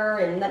better,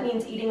 and that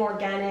means eating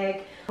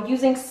organic,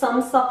 using some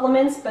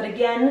supplements. But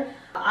again,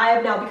 I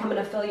have now become an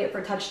affiliate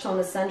for Touchstone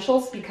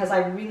Essentials because I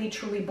really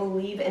truly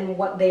believe in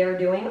what they are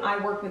doing.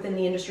 I worked within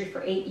the industry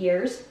for 8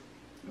 years,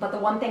 but the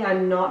one thing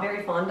I'm not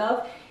very fond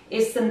of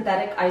is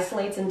synthetic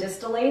isolates and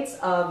distillates,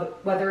 of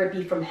whether it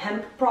be from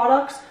hemp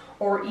products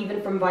or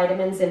even from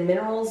vitamins and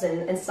minerals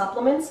and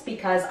supplements,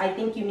 because I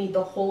think you need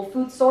the whole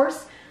food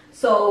source.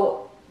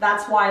 So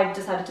that's why I've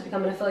decided to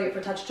become an affiliate for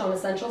Touchstone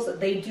Essentials.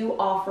 They do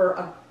offer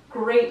a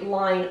great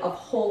line of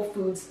whole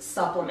foods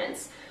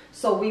supplements.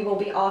 So we will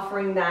be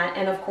offering that,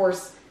 and of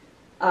course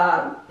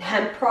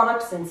hemp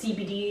products and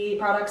CBD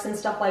products and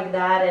stuff like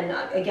that. And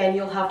again,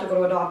 you'll have to go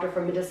to a doctor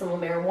for medicinal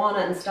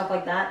marijuana and stuff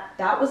like that.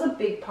 That was a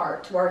big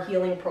part to our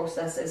healing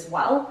process as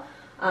well.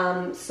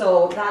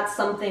 So that's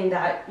something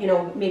that, you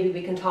know, maybe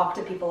we can talk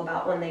to people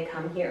about when they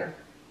come here.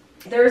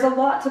 There's a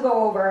lot to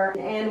go over,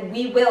 and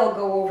we will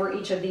go over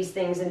each of these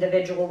things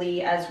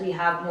individually as we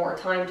have more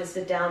time to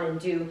sit down and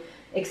do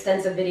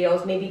extensive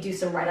videos, maybe do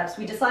some write-ups.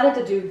 We decided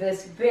to do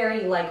this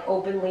very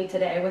openly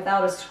today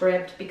without a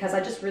script because I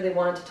just really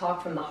wanted to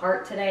talk from the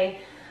heart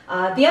today.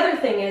 The other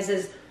thing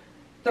is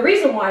the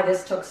reason why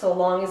this took so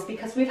long is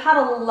because we've had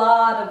a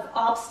lot of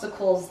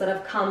obstacles that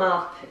have come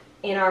up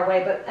in our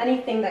way, but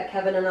anything that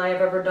Kevin and I have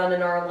ever done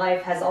in our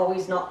life has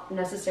always not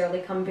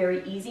necessarily come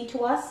very easy to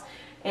us.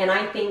 And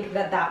I think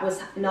that that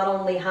was not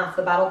only half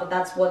the battle, but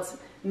that's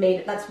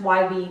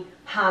why we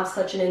have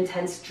such an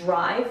intense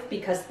drive,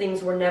 because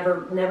things were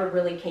never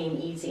really came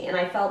easy. And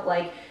I felt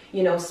like,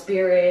 you know,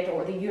 spirit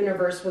or the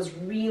universe was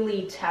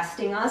really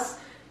testing us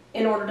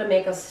in order to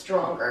make us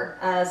stronger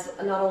as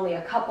not only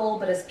a couple,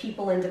 but as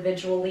people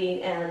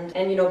individually, and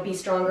you know, be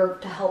stronger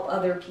to help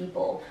other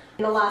people.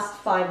 In the last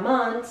 5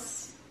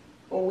 months,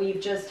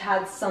 we've just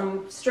had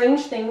some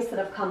strange things that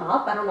have come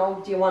up. I don't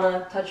know, do you want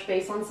to touch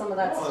base on some of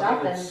that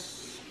stuff?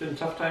 It's been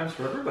tough times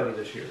for everybody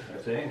this year. I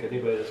think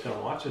anybody that's going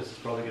to watch this is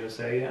probably going to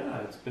say,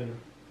 yeah, it's been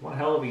one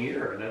hell of a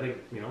year. And I think,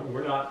 you know,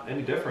 we're not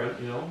any different.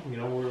 You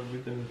know,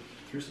 we've been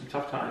through some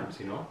tough times.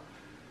 You know,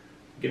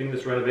 getting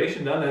this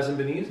renovation done hasn't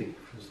been easy.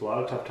 There's a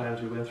lot of tough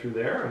times we went through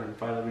there, and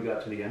finally we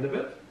got to the end of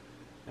it.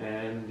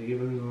 And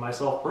even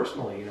myself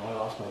personally, you know, I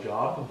lost my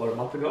job about a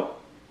month ago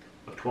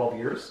of 12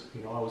 years.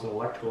 You know, I was an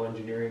electrical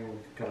engineering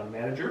kind of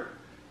manager,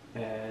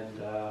 and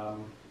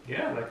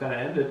yeah, that kind of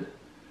ended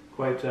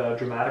quite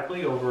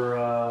dramatically over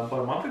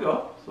about a month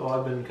ago. So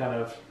I've been kind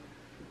of,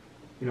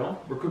 you know,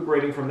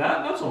 recuperating from that.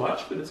 Not so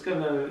much, but it's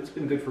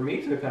been good for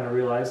me to kind of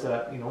realize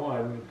that, you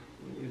know,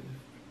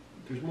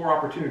 there's more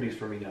opportunities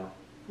for me now.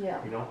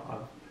 Yeah. You know.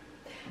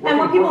 And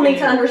what people need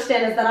to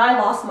understand is that I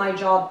lost my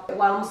job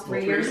almost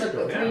 3 years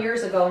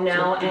ago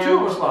now. So the two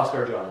of us lost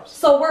our jobs.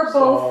 So we're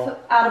both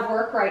out of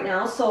work right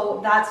now.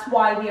 So that's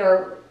why we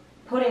are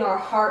putting our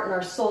heart and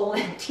our soul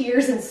and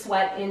tears and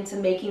sweat into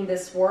making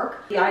this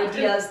work. The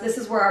idea is this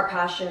is where our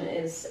passion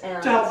is.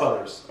 And to help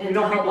others. We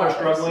know people are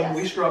struggling. Yes.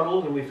 We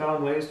struggled, and we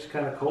found ways to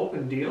kind of cope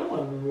and deal,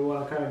 and we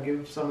want to kind of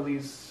give some of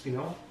these, you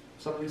know,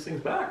 some of these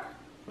things back.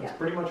 That's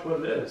pretty much what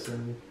it is.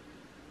 And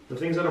the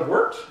things that have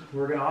worked,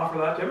 we're going to offer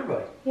that to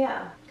everybody.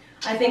 Yeah.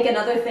 I think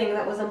another thing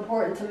that was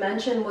important to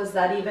mention was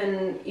that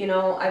even, you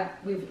know,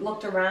 we've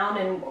looked around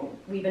and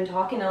we've been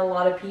talking to a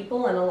lot of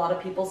people, and a lot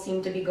of people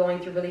seem to be going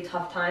through really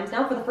tough times.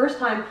 Now, for the first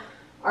time,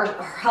 our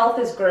health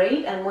is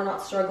great and we're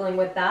not struggling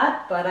with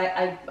that, but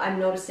I'm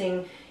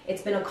noticing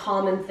it's been a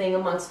common thing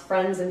amongst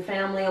friends and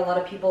family. A lot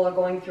of people are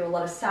going through a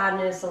lot of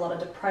sadness, a lot of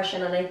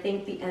depression, and I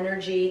think the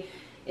energy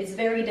is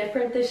very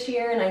different this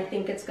year, and I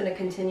think it's going to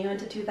continue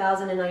into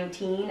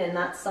 2019, and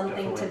that's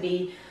something to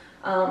be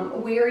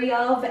weary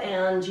of.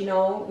 And you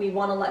know, we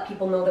want to let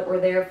people know that we're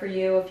there for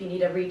you if you need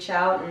to reach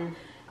out, and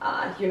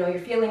you know,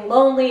 you're feeling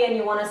lonely and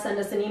you want to send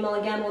us an email.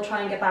 Again, we'll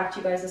try and get back to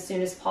you guys as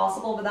soon as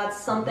possible, but that's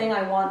something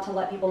I want to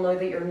let people know,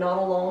 that you're not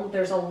alone.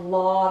 There's a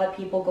lot of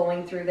people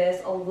going through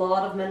this. A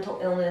lot of mental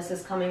illness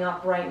is coming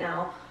up right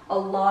now, a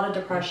lot of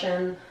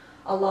depression,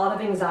 a lot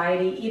of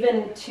anxiety.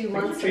 Even 2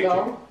 months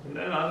ago,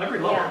 on every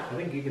level, I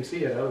think you can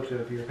see it out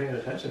if you're paying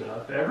attention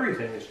enough.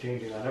 Everything is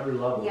changing on every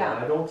level, and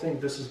I don't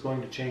think this is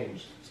going to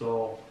change.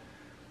 So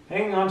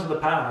hanging on to the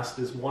past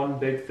is one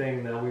big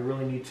thing that we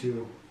really need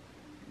to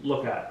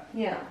look at.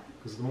 Yeah.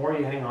 Because the more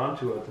you hang on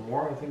to it, the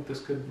more I think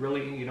this could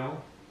really, you know,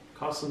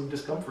 cause some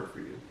discomfort for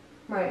you.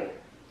 Right.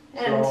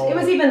 And so, it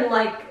was even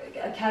like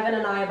Kevin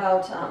and I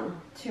about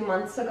 2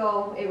 months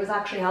ago, it was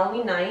actually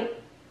Halloween night,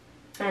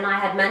 and I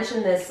had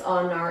mentioned this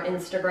on our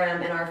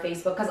Instagram and our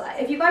Facebook, because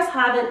if you guys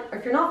haven't, or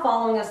if you're not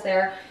following us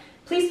there,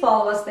 please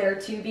follow us there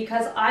too,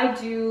 because I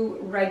do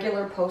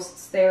regular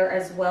posts there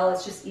as well.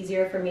 It's just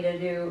easier for me to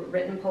do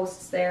written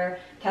posts there.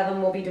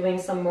 Kevin will be doing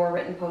some more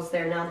written posts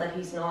there now that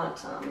he's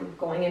not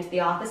going into the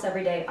office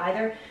every day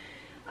either.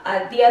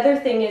 The other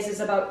thing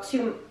is about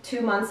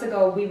two months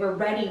ago, we were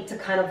ready to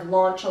kind of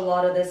launch a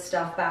lot of this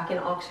stuff back in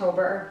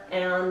October,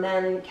 and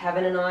then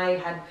Kevin and I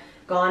had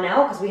gone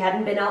out because we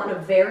hadn't been out in a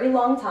very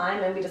long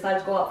time, and we decided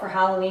to go out for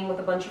Halloween with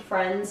a bunch of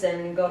friends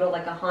and go to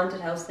like a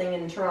haunted house thing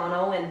in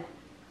Toronto. And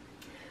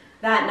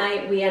that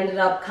night we ended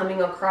up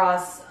coming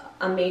across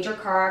a major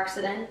car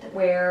accident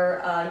where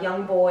a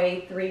young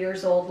boy, 3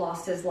 years old,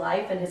 lost his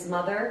life, and his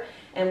mother.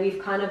 And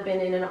we've kind of been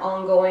in an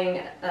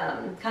ongoing,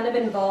 kind of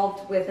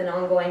involved with an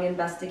ongoing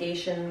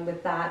investigation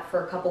with that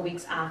for a couple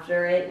weeks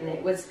after it. And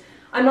it was,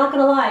 I'm not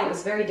gonna lie, it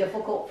was very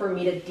difficult for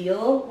me to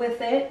deal with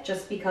it,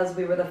 just because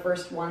we were the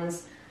first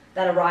ones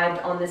that arrived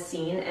on the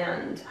scene,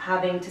 and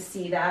having to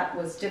see that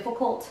was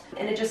difficult.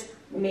 And it just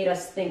made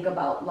us think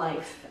about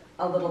life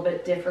a little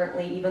bit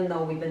differently, even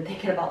though we've been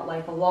thinking about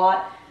life a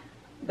lot,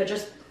 but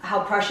just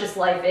how precious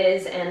life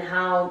is and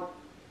how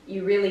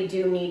you really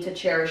do need to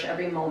cherish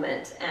every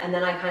moment. And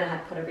then I kind of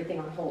had put everything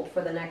on hold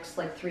for the next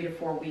like 3 to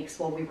 4 weeks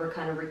while we were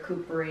kind of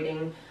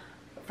recuperating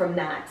from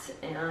that.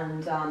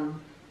 And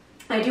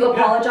I do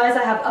apologize.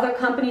 I have other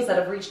companies that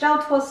have reached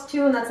out to us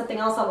too, and that's something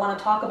else I want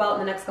to talk about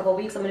in the next couple of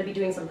weeks. I'm going to be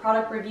doing some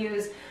product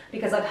reviews,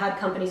 because I've had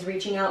companies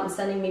reaching out and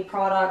sending me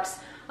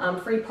products,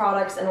 free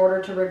products, in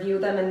order to review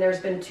them. And there's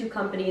been 2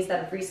 companies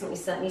that have recently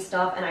sent me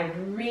stuff, and I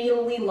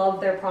really love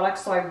their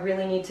products, so I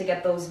really need to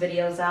get those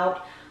videos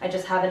out. I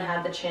just haven't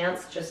had the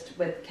chance, just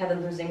with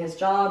Kevin losing his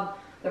job,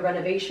 the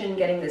renovation,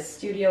 getting this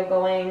studio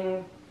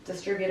going,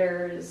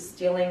 distributors,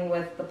 dealing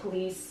with the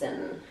police,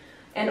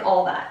 and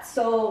all that.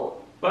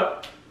 So,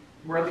 but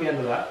we're at the end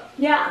of that.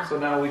 Yeah. So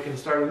now we can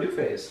start a new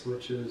phase,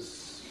 which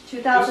is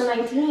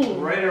 2019.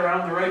 Right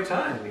around the right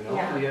time, you know.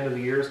 Yeah. The end of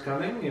the year is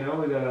coming, you know.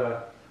 We got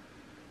a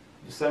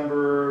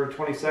December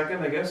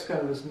 22nd, I guess,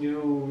 kind of this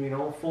new, you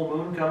know, full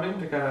moon coming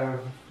to kind of,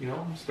 you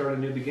know, start a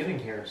new beginning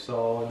here.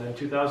 So, and then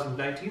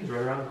 2019 is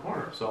right around the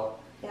corner. So,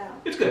 yeah,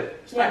 it's good.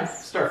 It's time to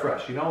start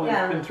fresh. You know, we've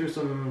been through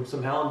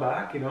some hell and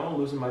back. You know,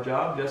 losing my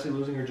job, Jesse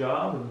losing her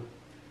job,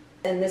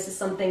 and this is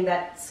something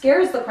that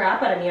scares the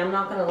crap out of me. I'm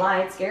not gonna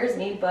lie, it scares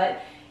me,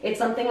 but it's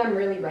something I'm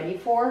really ready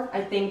for.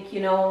 I think, you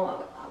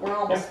know, we're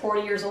almost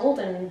 40 years old,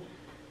 and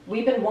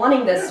we've been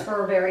wanting this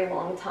for a very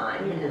long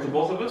time. For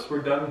both of us, we're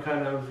done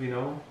kind of, you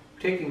know,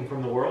 taking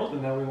from the world,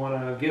 and now we want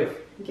to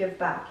give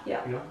back.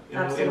 Yeah, you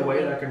know, in a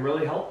way that can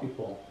really help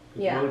people.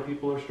 Really,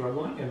 people are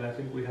struggling, and I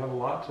think we have a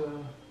lot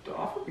to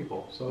offer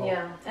people. So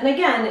yeah, and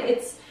again,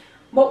 it's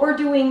what we're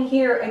doing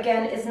here.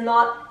 Again, is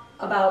not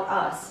about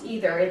us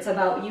either. It's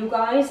about you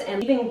guys,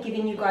 and even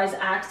giving you guys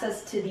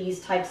access to these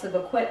types of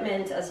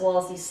equipment, as well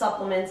as these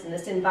supplements and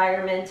this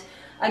environment.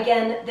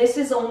 Again, this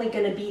is only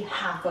going to be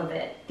half of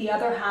it. The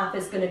other half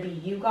is going to be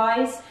you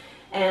guys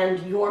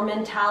and your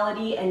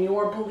mentality and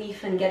your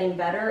belief in getting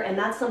better. And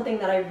that's something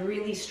that I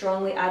really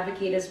strongly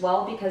advocate as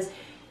well, because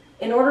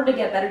in order to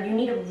get better, you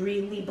need to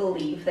really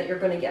believe that you're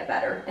going to get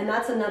better. And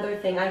that's another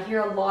thing. I hear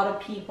a lot of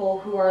people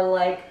who are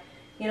like,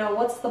 you know,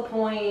 what's the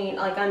point?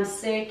 Like, I'm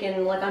sick,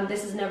 and like,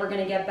 this is never going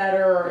to get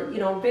better, or, you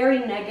know, very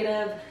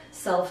negative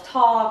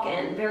self-talk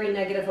and very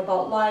negative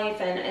about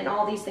life and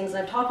all these things.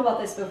 And I've talked about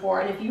this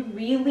before. And if you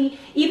really,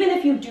 even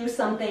if you do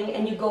something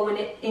and you go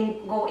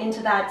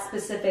into that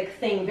specific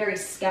thing very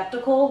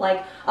skeptical,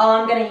 like, oh,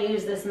 I'm going to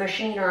use this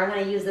machine, or I'm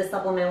going to use this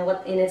supplement,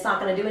 and it's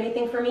not going to do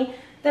anything for me,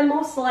 then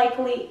most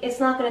likely it's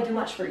not going to do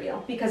much for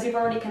you, because you've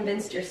already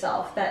convinced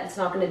yourself that it's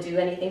not going to do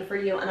anything for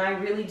you. And I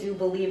really do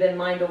believe in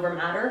mind over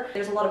matter.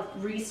 There's a lot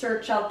of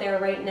research out there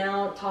right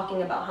now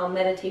talking about how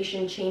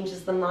meditation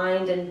changes the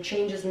mind and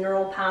changes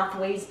neural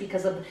pathways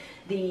because of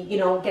the, you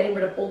know, getting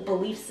rid of old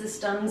belief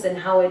systems, and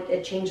how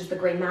it changes the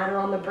gray matter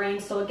on the brain.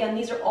 So again,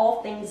 these are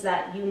all things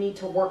that you need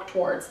to work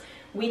towards.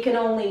 We can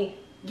only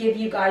give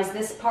you guys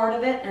this part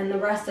of it, and the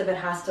rest of it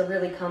has to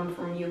really come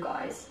from you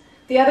guys.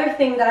 The other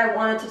thing that I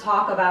wanted to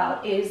talk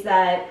about is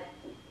that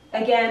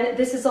Again,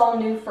 this is all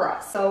new for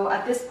us. So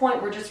at this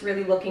point, we're just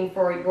really looking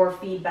for your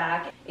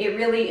feedback. It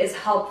really is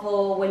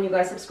helpful when you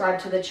guys subscribe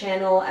to the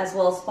channel as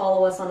well as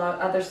follow us on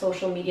our other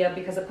social media,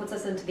 because it puts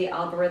us into the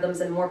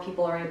algorithms and more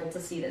people are able to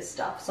see this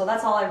stuff. So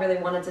that's all I really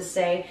wanted to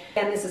say.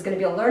 And this is going to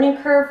be a learning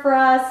curve for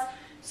us.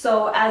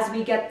 So as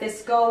we get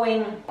this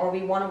going, or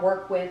we want to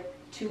work with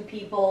 2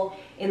 people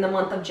in the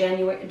month of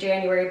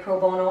January pro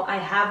bono, I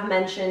have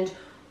mentioned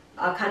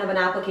kind of an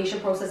application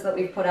process that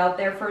we've put out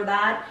there for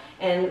that,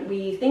 and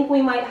we think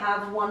we might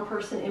have one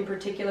person in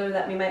particular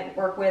that we might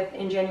work with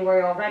in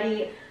January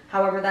already.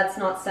 However, that's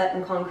not set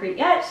in concrete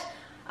yet,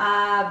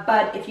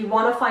 but if you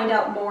want to find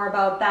out more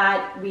about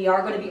that, we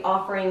are going to be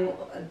offering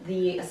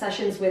the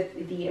sessions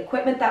with the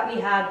equipment that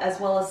we have as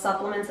well as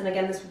supplements, and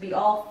again, this would be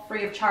all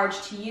free of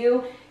charge to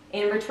you.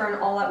 In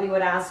return, all that we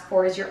would ask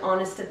for is your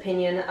honest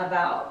opinion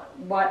about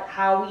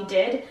how we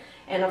did,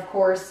 and of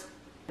course,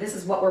 this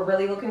is what we're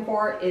really looking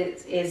for,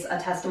 is a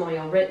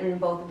testimonial,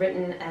 both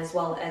written as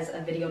well as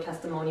a video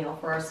testimonial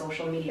for our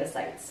social media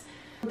sites.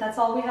 That's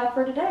all we have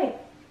for today.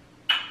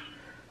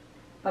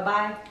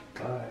 Bye-bye.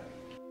 Bye.